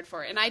work hard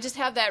for it. And I just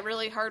have that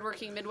really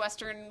hardworking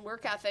Midwestern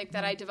work ethic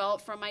that I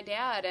developed from my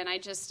dad. And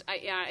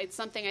it's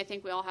something I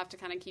think we all have to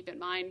kind of keep in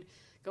mind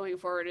going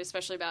forward,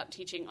 especially about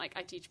teaching. Like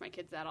I teach my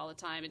kids that all the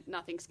time.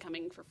 Nothing's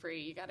coming for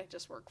free. You got to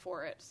just work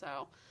for it.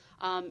 So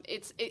I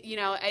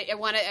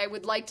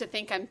would like to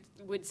think I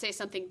would say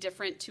something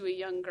different to a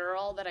young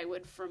girl that I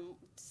would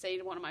say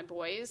to one of my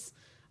boys.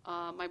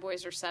 My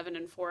boys are 7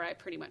 and 4. I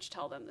pretty much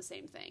tell them the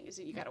same thing: is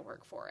that you got to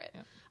work for it.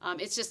 Yeah.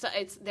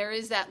 There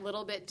is that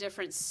little bit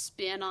different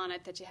spin on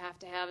it that you have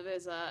to have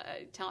as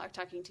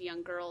talking to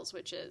young girls,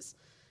 which is,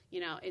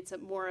 it's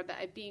more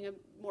about being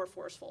more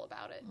forceful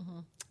about it. Mm-hmm.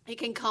 It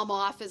can come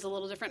off as a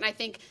little different. And I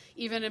think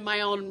even in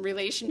my own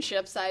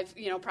relationships, I've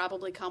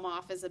probably come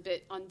off as a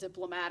bit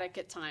undiplomatic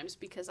at times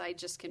because I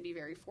just can be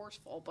very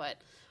forceful. But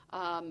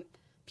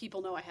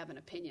people know I have an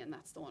opinion.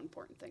 That's the one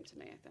important thing to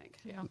me, I think.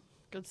 Yeah,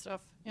 good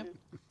stuff. Yep. Yeah.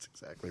 That's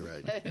exactly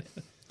right.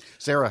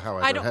 Sarah,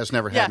 however, has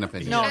never had an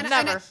opinion. No,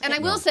 never. And I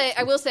will say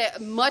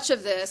much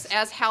of this,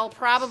 as Hal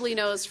probably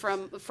knows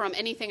from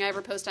anything I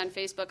ever post on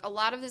Facebook, a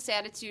lot of this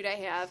attitude I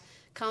have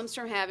comes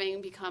from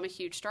having become a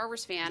huge Star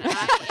Wars fan. And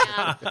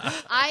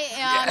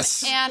I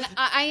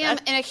am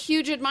a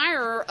huge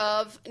admirer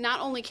of not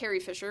only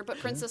Carrie Fisher, but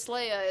Princess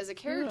Leia as a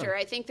character.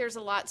 Yeah. I think there's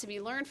a lot to be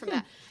learned from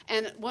that.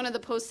 And one of the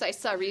posts I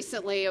saw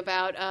recently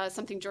about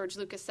something George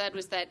Lucas said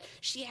was that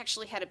she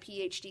actually had a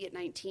PhD at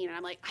 19. And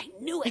I'm like, I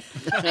knew it.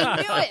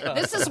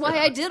 This is why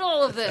I did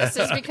all of this,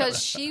 is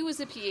because she was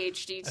a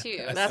PhD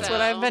too. That's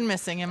what I've been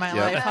missing in my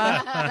life,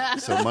 huh?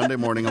 So Monday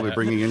morning I'll be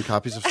bringing in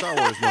copies of Star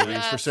Wars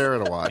movies for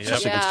Sarah to watch so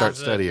she can start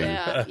studying.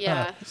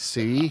 Yeah.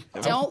 See?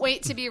 Don't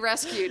wait to be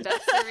rescued.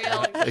 That's the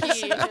real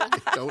key.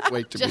 Exactly. Don't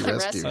wait to be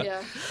rescued.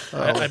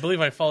 I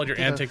believe I followed your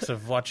antics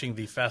of watching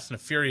the Fast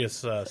and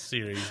Furious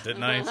series,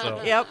 didn't I?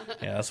 So, yep.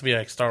 Yeah, this will be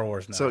like Star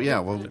Wars now. So,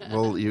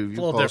 you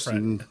post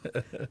and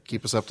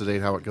keep us up to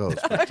date how it goes.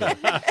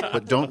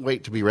 But don't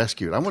wait to be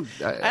rescued. I want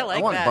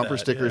that. bumper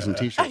stickers and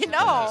T-shirts. I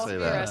know. Say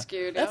that.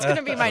 Rescued. That's going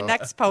to be my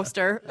next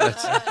poster.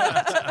 That's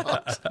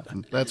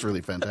awesome. That's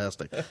really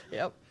fantastic.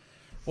 Yep.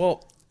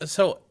 Well,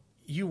 so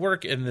you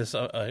work in this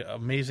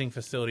amazing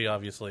facility,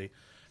 obviously,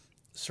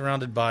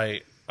 surrounded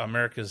by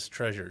America's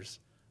treasures.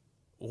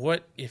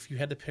 What, if you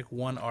had to pick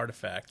one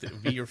artifact that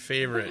would be your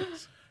favorite,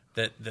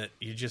 that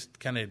you just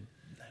kind of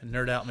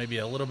nerd out maybe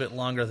a little bit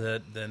longer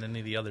than any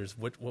of the others,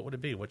 what would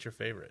it be? What's your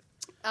favorite?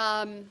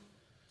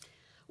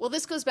 Well,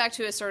 this goes back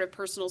to a sort of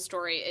personal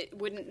story. It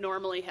wouldn't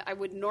normally, I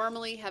would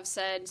normally have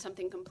said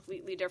something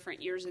completely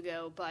different years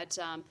ago, but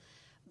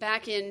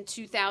back in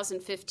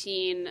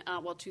 2015,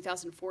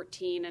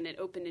 2014, and it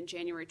opened in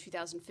January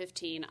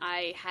 2015,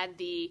 I had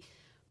the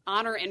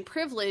honor and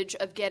privilege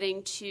of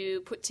getting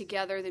to put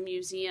together the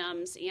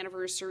museum's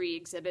anniversary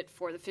exhibit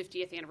for the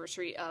 50th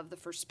anniversary of the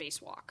first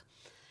spacewalk.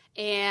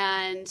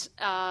 And,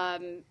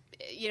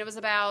 it was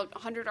about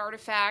 100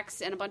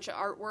 artifacts and a bunch of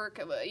artwork.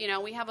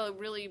 We have a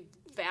really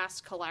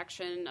vast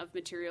collection of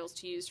materials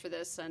to use for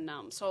this. And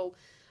so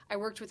I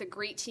worked with a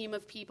great team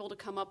of people to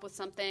come up with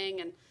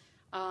something. And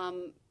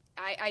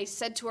I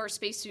said to our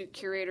spacesuit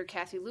curator,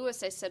 Kathy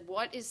Lewis, I said,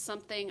 what is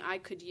something I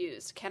could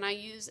use? Can I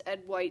use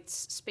Ed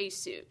White's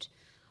spacesuit?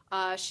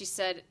 She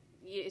said,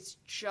 it's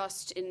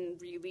just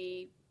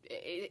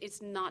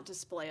it's not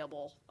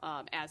displayable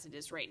as it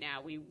is right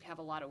now. We have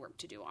a lot of work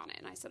to do on it.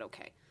 And I said,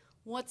 okay,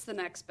 what's the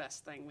next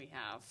best thing we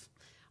have?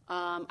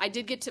 I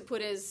did get to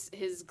put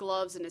his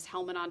gloves and his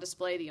helmet on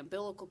display, the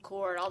umbilical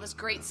cord, all this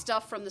great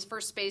stuff from this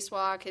first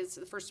spacewalk,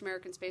 the first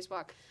American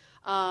spacewalk.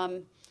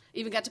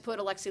 Even got to put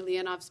Alexei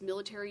Leonov's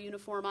military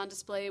uniform on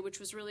display, which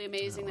was really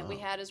amazing that we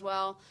had as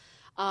well.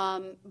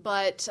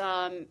 But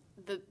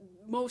the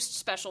most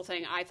special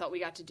thing I thought we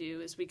got to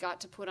do is we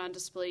got to put on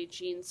display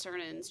Gene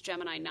Cernan's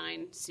Gemini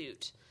 9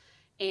 suit.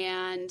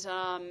 And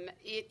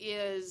it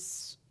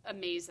is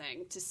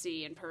amazing to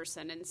see in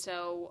person. And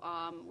so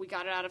we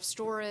got it out of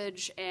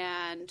storage,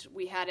 and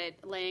we had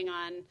it laying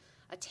on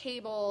a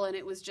table, and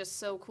it was just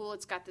so cool.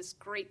 It's got this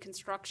great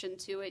construction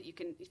to it. You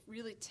can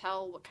really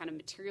tell what kind of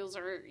materials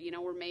were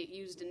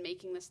used in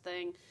making this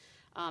thing.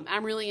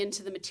 I'm really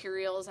into the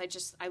materials.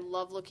 I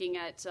love looking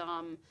at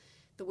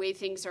the way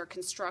things are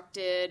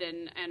constructed,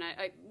 and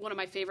one of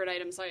my favorite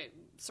items,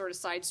 sort of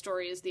side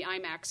story, is the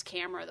IMAX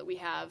camera that we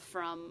have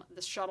from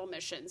the shuttle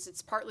missions.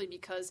 It's partly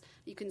because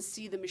you can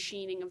see the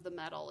machining of the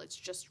metal. It's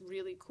just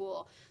really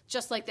cool.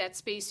 Just like that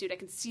spacesuit, I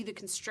can see the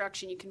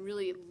construction. You can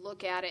really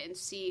look at it and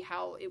see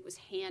how it was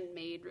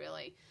handmade,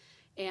 really.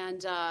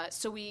 And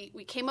so we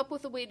came up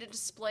with a way to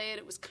display it.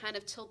 It was kind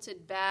of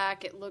tilted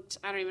back. It looked,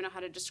 I don't even know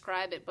how to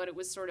describe it, but it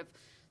was sort of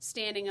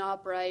standing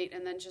upright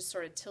and then just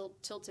sort of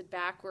tilted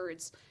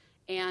backwards.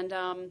 And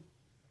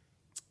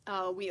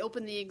we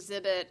opened the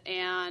exhibit,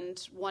 and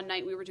one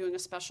night we were doing a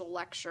special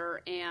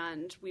lecture,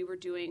 and we were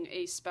doing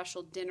a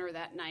special dinner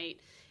that night,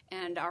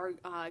 and our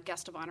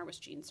guest of honor was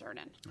Gene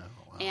Cernan. Oh,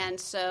 wow. And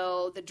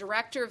so the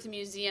director of the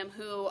museum,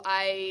 who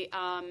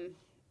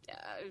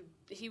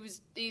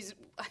he's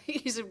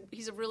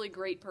a really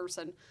great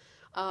person,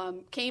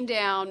 came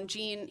down.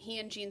 He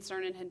and Gene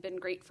Cernan had been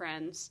great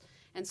friends,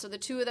 and so the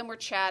two of them were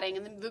chatting,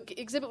 and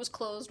the exhibit was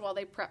closed while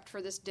they prepped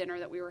for this dinner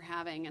that we were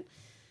having,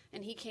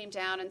 and he came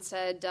down and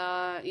said,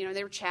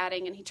 they were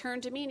chatting, and he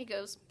turned to me and he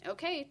goes,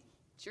 okay,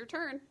 it's your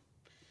turn.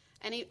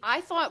 And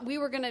I thought we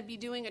were going to be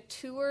doing a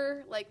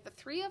tour, like the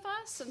three of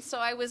us, and so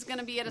I was going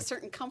to be at a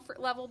certain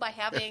comfort level by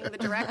having the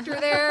director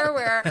there,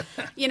 where,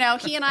 he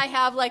and I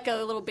have like a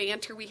little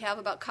banter we have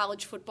about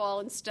college football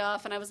and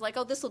stuff, and I was like,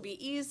 oh, this will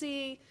be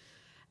easy.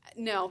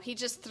 No, he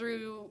just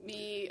threw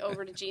me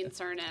over to Gene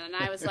Cernan, and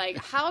I was like,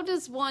 how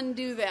does one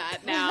do that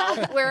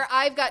now? Where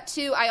I've got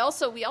two.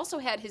 We also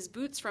had his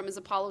boots from his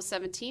Apollo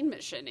 17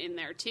 mission in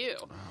there too.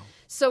 Wow.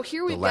 So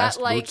here we've got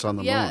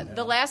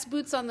the last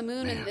boots on the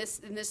moon in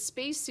this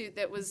spacesuit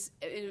that was,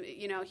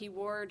 he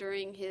wore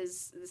during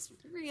this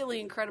really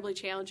incredibly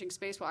challenging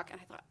spacewalk,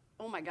 and I thought,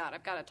 oh my God,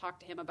 I've got to talk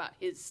to him about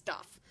his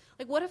stuff.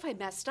 Like, what if I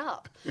messed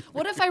up?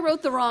 What if I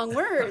wrote the wrong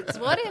words?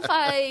 What if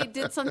I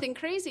did something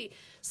crazy?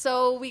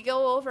 So we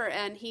go over,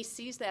 and he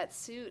sees that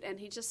suit, and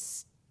he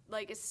just,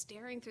 is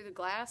staring through the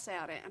glass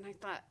at it. And I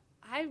thought,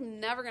 I'm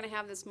never going to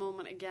have this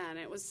moment again.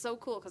 It was so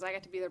cool because I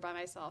got to be there by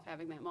myself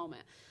having that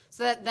moment.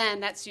 So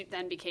that suit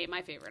then became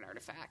my favorite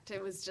artifact.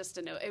 It was just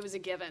it was a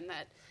given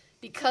that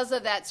because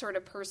of that sort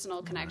of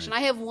personal connection. Right.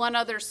 I have one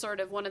other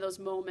one of those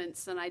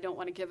moments, and I don't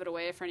want to give it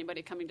away for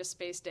anybody coming to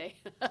Space Day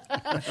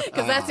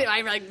because that's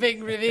my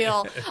big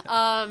reveal.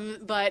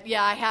 But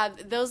yeah, I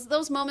had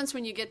those moments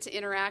when you get to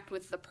interact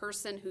with the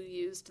person who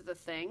used the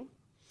thing,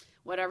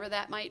 whatever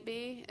that might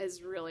be,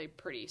 is really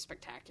pretty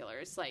spectacular.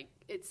 It's like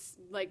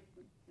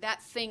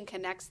that thing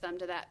connects them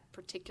to that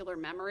particular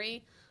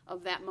memory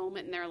of that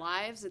moment in their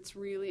lives. It's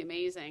really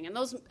amazing. And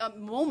those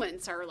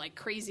moments are like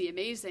crazy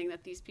amazing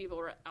that these people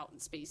were out in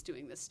space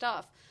doing this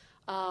stuff.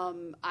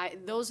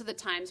 Those are the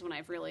times when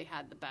I've really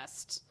had the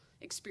best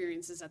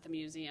experiences at the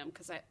museum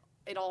because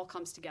it all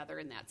comes together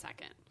in that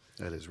second.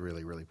 That is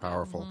really, really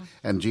powerful. Mm-hmm.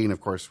 And Gene,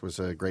 of course, was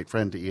a great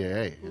friend to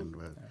EAA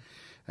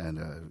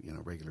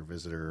and regular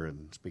visitor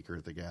and speaker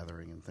at the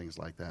gathering and things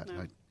like that.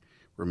 No. I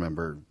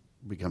remember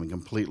becoming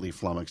completely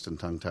flummoxed and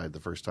tongue-tied the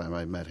first time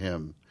I met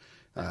him.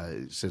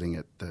 Sitting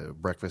at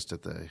breakfast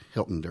at the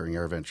Hilton during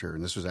AirVenture,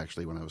 and this was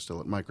actually when I was still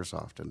at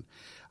Microsoft, and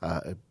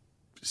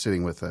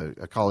sitting with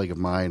a colleague of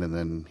mine, and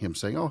then him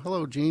saying, "Oh,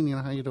 hello, Gene.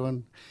 How you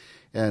doing?"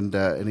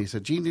 And he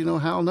said, Gene, do you know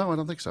Hal? No, I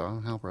don't think so.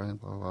 I'm Hal Bryant,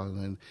 blah, blah,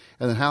 blah. And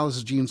then Hal, this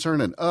is Gene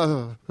Cernan.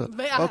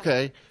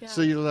 Okay. Yeah.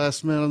 So you're the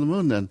last man on the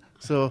moon then.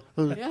 So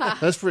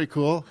that's pretty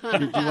cool.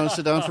 Do you want to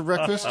sit down for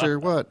breakfast or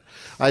what?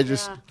 I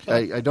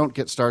don't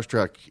get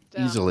starstruck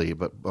easily,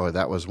 but boy,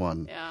 that was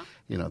one,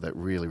 that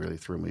really, really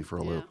threw me for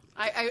a loop.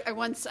 I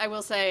once, I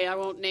will say, I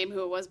won't name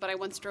who it was, but I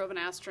once drove an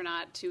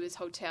astronaut to his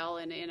hotel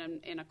in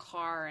a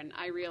car, and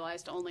I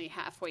realized only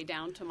halfway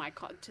down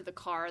to the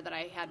car that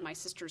I had my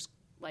sister's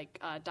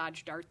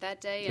Dodge Dart that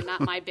day, and not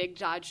my big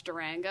Dodge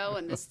Durango.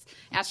 And this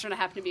astronaut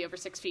happened to be over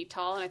 6 feet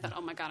tall, and I thought,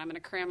 oh my God, I'm going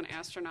to cram an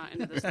astronaut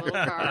into this little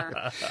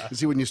car.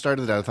 See, when you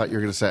started that, I thought you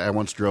were going to say, I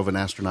once drove an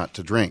astronaut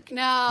to drink.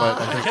 No,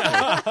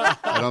 but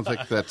I don't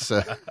think that's.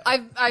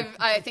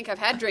 I think I've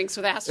had drinks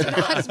with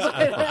astronauts,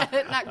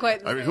 but not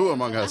quite. I mean, who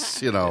among us,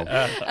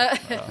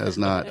 has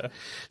not?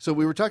 So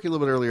we were talking a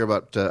little bit earlier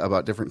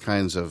about different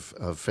kinds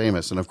of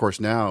famous, and of course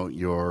now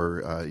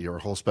you're a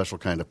whole special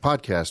kind of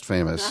podcast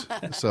famous.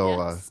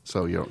 So Yes.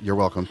 So you're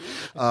welcome.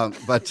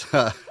 But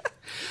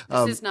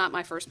this is not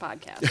my first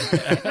podcast.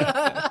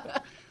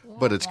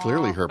 but it's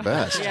clearly her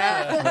best.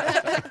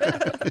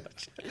 Yeah.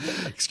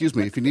 Excuse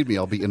me, if you need me,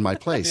 I'll be in my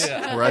place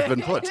where I've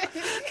been put.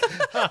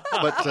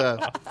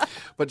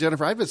 But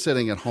Jennifer, I've been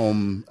sitting at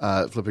home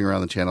flipping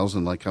around the channels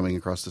and coming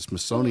across the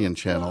Smithsonian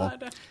channel,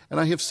 and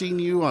I have seen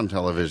you on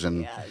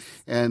television. Yes.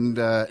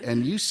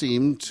 And you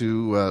seem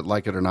to,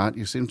 like it or not,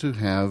 you seem to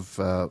have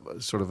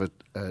sort of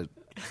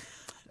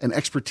an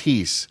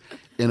expertise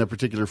in a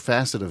particular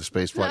facet of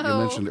spaceflight you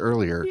mentioned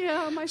earlier.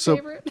 Yeah, my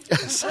favorite.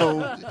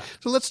 so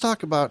let's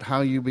talk about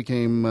how you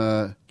became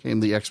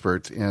the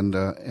expert and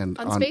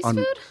on space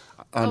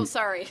food.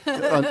 Sorry.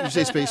 Did you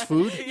say space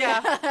food?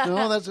 Yeah.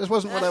 No, that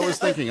wasn't what I was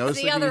thinking. I was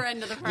the thinking other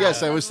end of the process.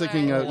 Yes, I was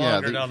thinking.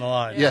 Longer down the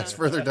line. Yes,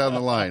 further down the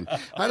line.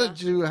 How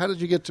did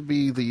you get to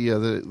be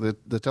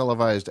the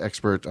televised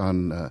expert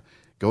on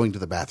going to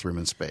the bathroom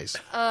in space?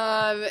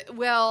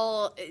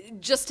 Well,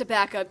 just to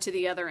back up to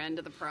the other end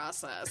of the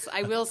process,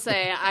 I will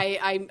say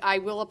I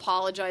will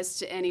apologize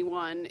to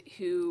anyone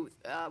who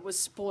was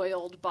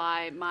spoiled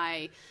by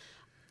my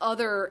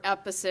other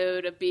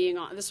episode of being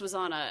on. This was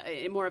on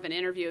a more of an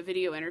interview, a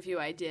video interview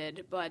I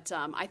did, but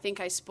I think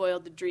I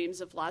spoiled the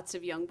dreams of lots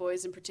of young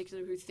boys in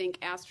particular who think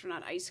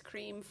astronaut ice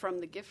cream from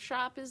the gift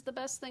shop is the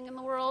best thing in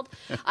the world.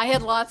 I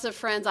had lots of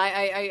friends.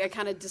 I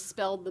kind of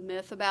dispelled the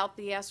myth about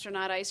the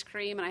astronaut ice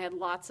cream, and I had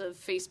lots of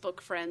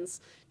Facebook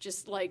friends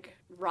just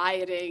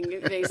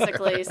rioting,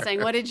 basically,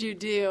 saying, what did you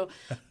do?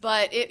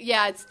 But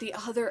it's the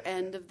other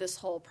end of this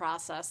whole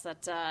process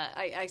that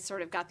I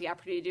sort of got the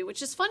opportunity to do,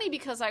 which is funny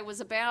because I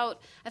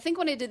think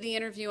when I did the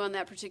interview on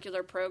that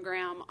particular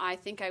program, I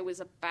think I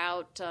was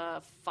about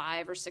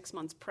 5 or 6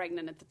 months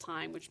pregnant at the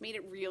time, which made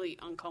it really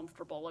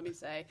uncomfortable, let me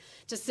say,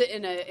 to sit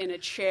in a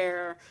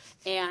chair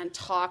and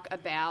talk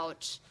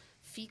about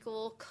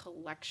fecal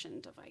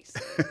collection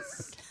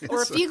devices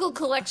or fecal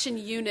collection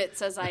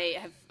units, as I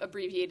have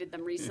abbreviated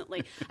them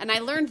recently. And I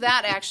learned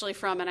that actually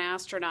from an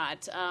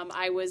astronaut.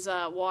 I was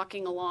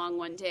walking along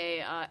one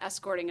day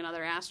escorting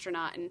another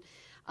astronaut,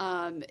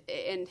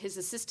 and his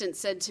assistant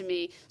said to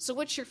me, so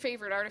what's your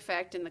favorite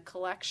artifact in the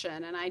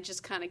collection? And I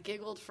just kind of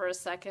giggled for a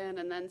second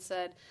and then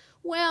said,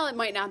 well, it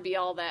might not be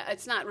all that.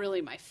 It's not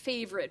really my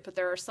favorite, but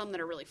there are some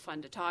that are really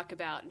fun to talk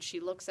about. And she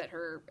looks at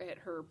her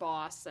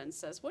boss and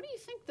says, what do you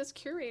think this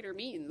curator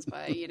means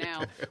by,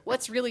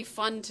 what's really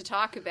fun to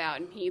talk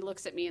about? And he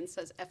looks at me and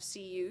says,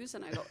 FCUs.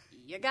 And I go,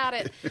 you got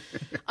it.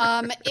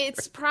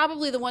 It's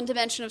probably the one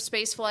dimension of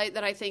spaceflight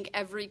that I think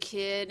every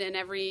kid and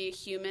every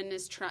human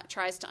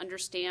tries to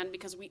understand,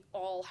 because we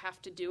all have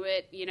to do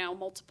it,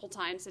 multiple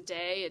times a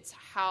day. It's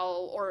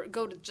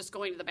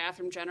going to the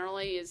bathroom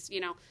generally is,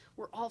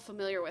 we're all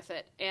familiar with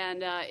it,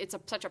 and it's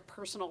such a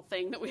personal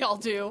thing that we all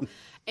do.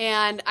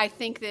 And I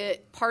think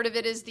that part of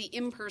it is the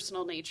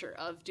impersonal nature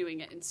of doing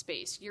it in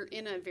space. You're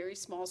in a very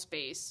small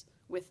space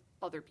with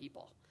other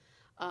people.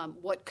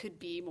 What could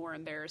be more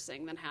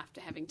embarrassing than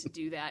having to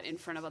do that in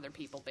front of other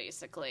people,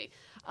 basically?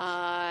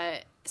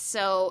 And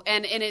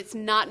it's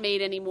not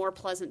made any more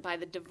pleasant by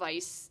the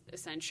device,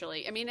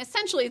 essentially. I mean,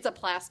 essentially, it's a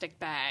plastic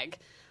bag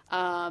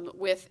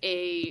with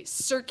a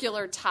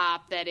circular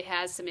top that it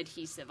has some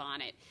adhesive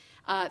on it.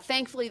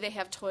 Thankfully, they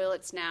have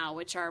toilets now,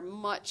 which are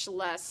much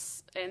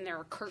less, and there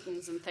are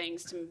curtains and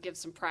things to give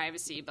some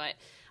privacy. But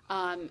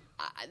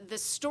the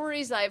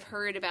stories I've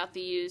heard about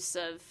the use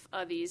of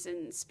these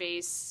in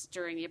space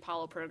during the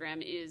Apollo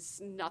program is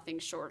nothing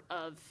short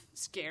of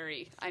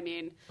scary. I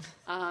mean,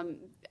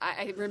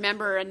 I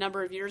remember a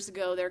number of years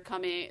ago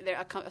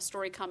a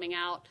story coming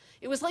out.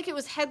 It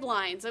was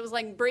headlines. It was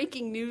like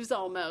breaking news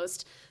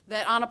almost,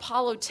 that on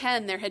Apollo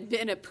 10 there had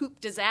been a poop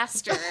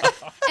disaster.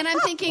 And I'm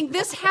thinking,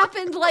 this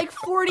happened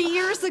 40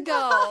 years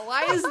ago.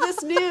 Why is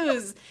this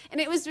news? And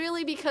it was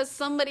really because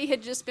somebody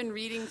had just been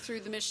reading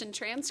through the mission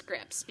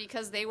transcripts,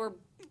 because they were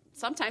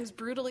sometimes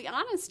brutally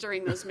honest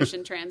during those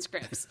mission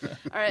transcripts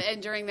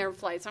and during their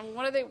flights. I mean,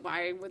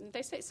 why wouldn't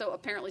they say? So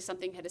apparently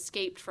something had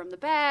escaped from the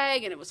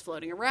bag and it was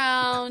floating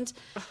around.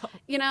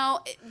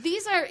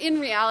 These are, in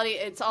reality,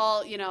 it's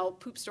all,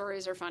 poop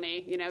stories are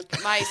funny.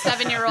 My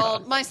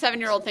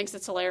 7-year-old thinks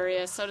it's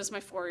hilarious. So does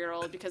my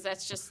 4-year-old, because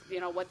that's just,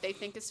 what they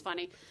think is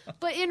funny.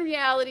 But in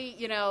reality,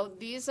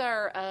 these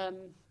are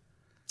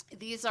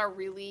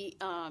really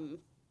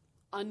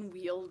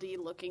unwieldy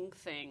looking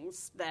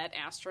things that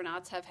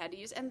astronauts have had to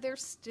use, and they're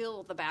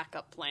still the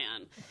backup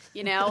plan,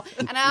 And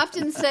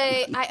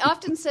I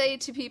often say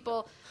to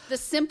people, the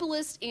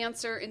simplest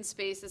answer in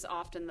space is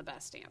often the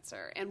best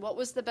answer. And what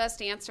was the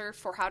best answer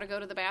for how to go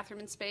to the bathroom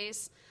in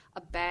space?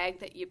 A bag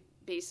that you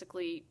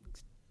basically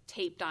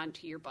taped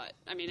onto your butt.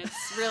 I mean,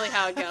 it's really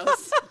how it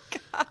goes.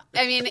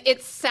 I mean,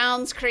 it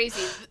sounds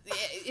crazy.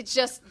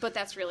 But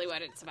that's really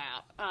what it's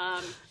about.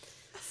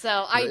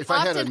 So if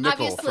I had a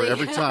nickel for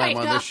every time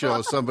on this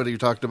show somebody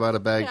talked about a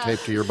bag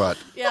taped to your butt,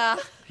 we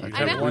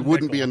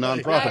wouldn't be a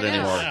nonprofit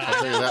anymore. I'll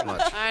tell you that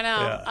much. I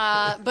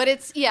know. But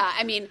it's,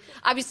 I mean,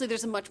 obviously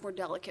there's a much more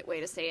delicate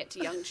way to say it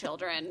to young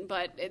children,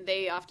 but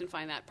they often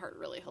find that part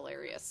really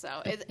hilarious.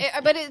 So,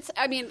 but it's,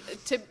 I mean,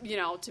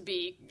 to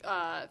be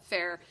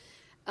fair,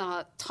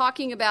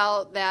 talking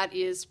about that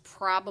is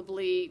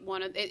probably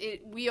one of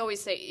we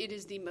always say it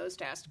is the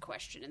most asked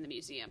question in the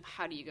museum.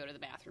 How do you go to the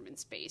bathroom in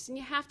space? And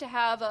you have to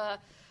have a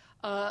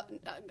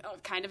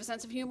kind of a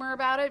sense of humor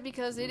about it,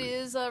 because it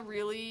is a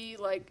really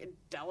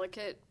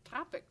delicate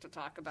topic to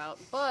talk about.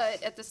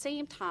 But at the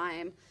same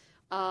time,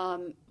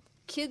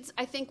 kids,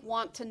 I think,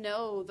 want to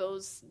know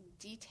those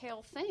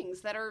detailed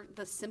things that are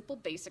the simple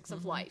basics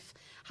of life.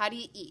 How do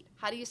you eat?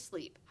 How do you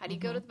sleep? How do you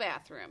go to the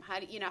bathroom? How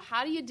do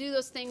you do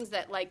those things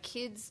that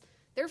kids,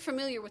 they're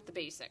familiar with the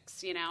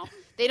basics,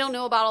 They don't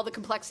know about all the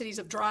complexities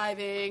of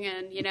driving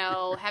and,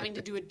 having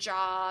to do a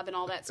job and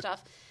all that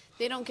stuff.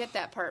 They don't get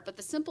that part. But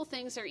the simple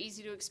things are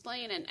easy to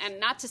explain, and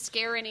not to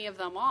scare any of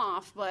them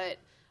off, but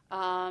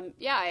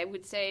I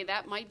would say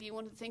that might be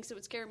one of the things that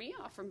would scare me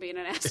off from being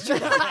an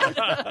astronaut.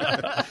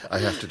 I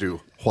have to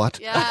do what?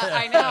 Yeah,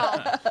 I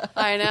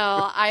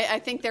know. I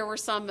think there were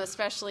some,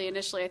 especially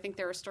initially, I think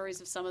there were stories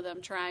of some of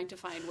them trying to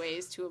find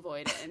ways to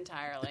avoid it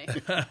entirely.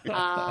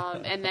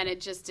 And then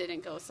it just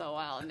didn't go so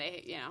well. And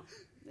they,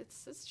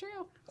 it's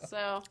true.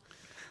 So,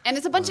 and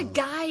it's a bunch of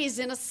guys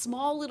in a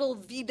small little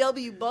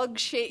VW bug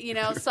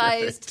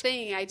sized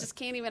thing. I just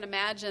can't even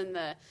imagine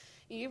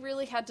you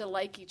really had to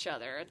like each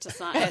other at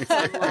some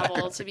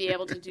level to be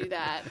able to do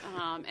that,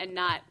 and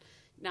not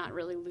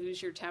really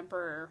lose your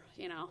temper,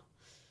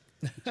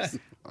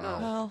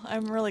 Well,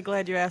 I'm really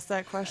glad you asked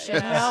that question.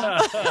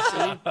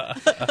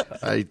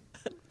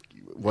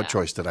 What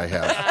choice did I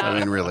have? I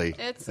mean, really,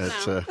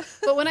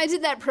 But when I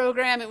did that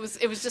program, it was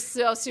just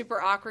so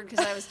super awkward,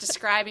 because I was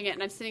describing it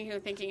and I'm sitting here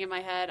thinking in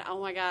my head, oh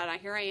my God,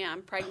 here I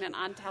am, pregnant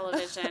on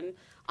television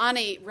on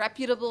a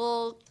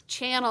reputable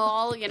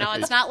channel.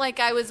 It's not like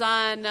I was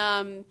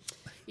on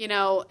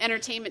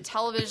entertainment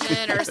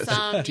television or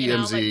some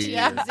TMZ.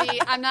 TMZ.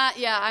 I'm not.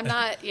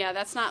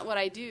 That's not what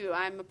I do.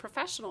 I'm a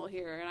professional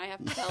here, and I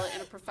have to tell it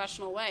in a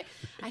professional way.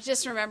 I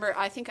just remember,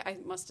 I think I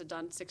must have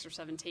done 6 or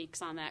 7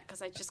 takes on that,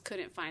 because I just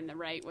couldn't find the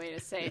right way to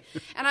say it.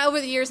 And over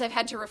the years, I've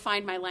had to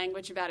refine my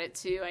language about it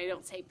too. I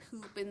don't say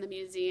poop in the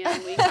museum.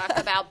 We talk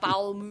about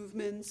bowel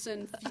movements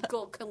and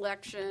fecal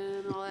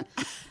collection and all that.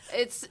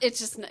 It's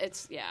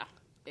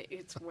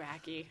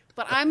wacky.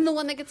 But I'm the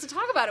one that gets to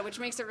talk about it, which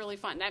makes it really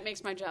fun. That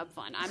makes my job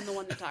fun. I'm the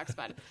one that talks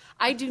about it.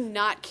 I do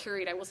not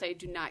curate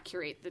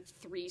the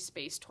 3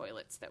 space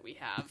toilets that we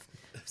have.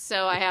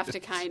 So I have to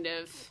kind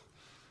of...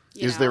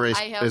 Is there a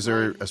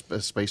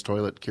space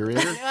toilet curator?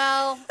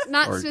 Well,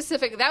 not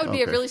specific. That would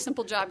be a really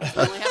simple job, because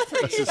we only have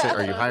 3.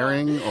 Are you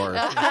hiring, or...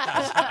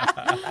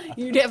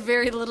 You'd have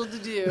very little to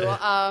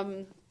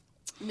do.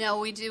 No,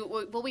 we do.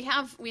 Well, we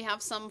have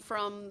some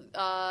from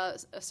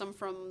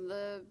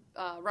the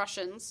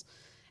Russians,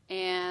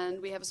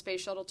 and we have a space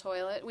shuttle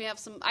toilet. We have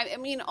some. I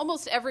mean,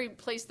 almost every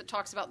place that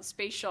talks about the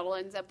space shuttle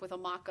ends up with a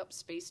mock-up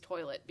space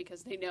toilet,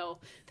 because they know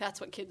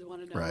that's what kids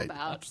want to know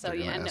about. So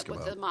you end up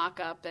with the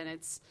mock-up, and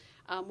it's.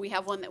 We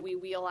have one that we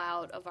wheel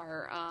out of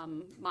our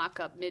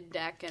mock-up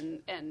mid-deck,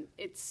 and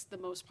it's the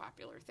most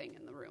popular thing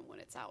in the room when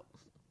it's out.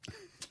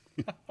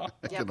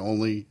 I can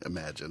only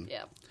imagine.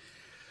 Yeah.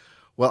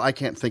 Well, I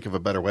can't think of a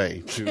better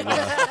way to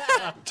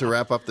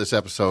wrap up this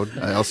episode.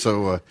 I don't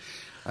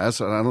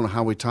know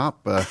how we top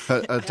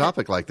a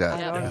topic like that.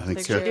 I don't think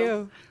we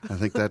do. I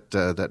think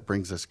that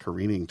brings us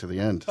careening to the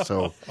end.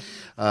 So,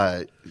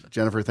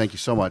 Jennifer, thank you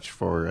so much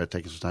for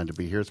taking some time to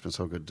be here. It's been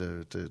so good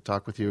to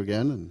talk with you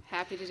again. And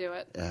happy to do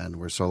it. And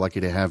we're so lucky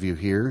to have you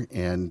here.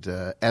 And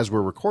as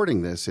we're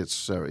recording this,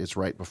 it's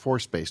right before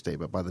Space Day.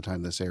 But by the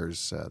time this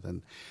airs,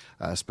 then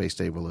Space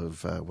Day will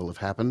have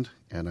happened,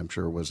 and I'm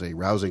sure it was a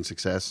rousing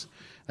success.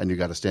 And you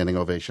got a standing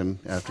ovation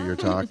after your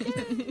talk.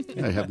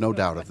 I have no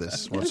doubt of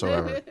this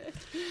whatsoever.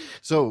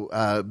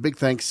 So big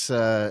thanks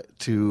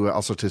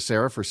to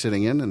Sarah for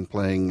sitting in and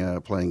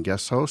playing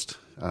guest host.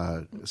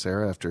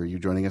 Sarah, after you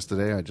joining us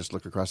today, I just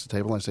look across the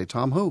table and I say,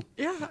 Tom who?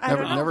 Yeah, I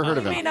don't know. Never heard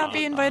of him. He may not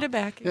be invited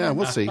back. Yeah,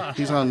 we'll see.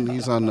 He's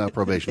on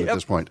probation at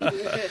this point.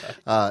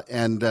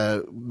 And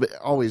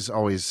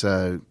always,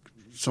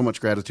 so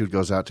much gratitude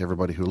goes out to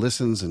everybody who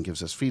listens and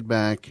gives us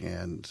feedback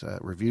and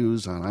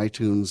reviews on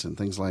iTunes and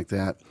things like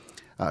that.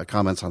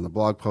 Comments on the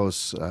blog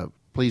posts.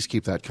 Please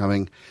keep that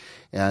coming.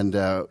 And,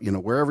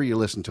 wherever you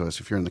listen to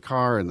us, if you're in the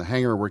car, in the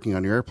hangar, working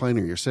on your airplane,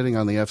 or you're sitting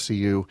on the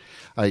FCU,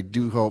 I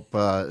do hope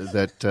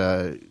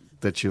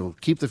that you'll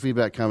keep the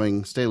feedback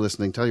coming, stay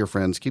listening, tell your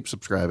friends, keep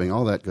subscribing,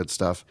 all that good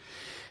stuff.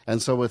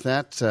 And so with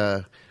that,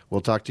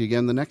 we'll talk to you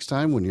again the next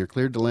time when you're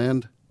cleared to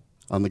land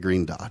on the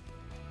green dot.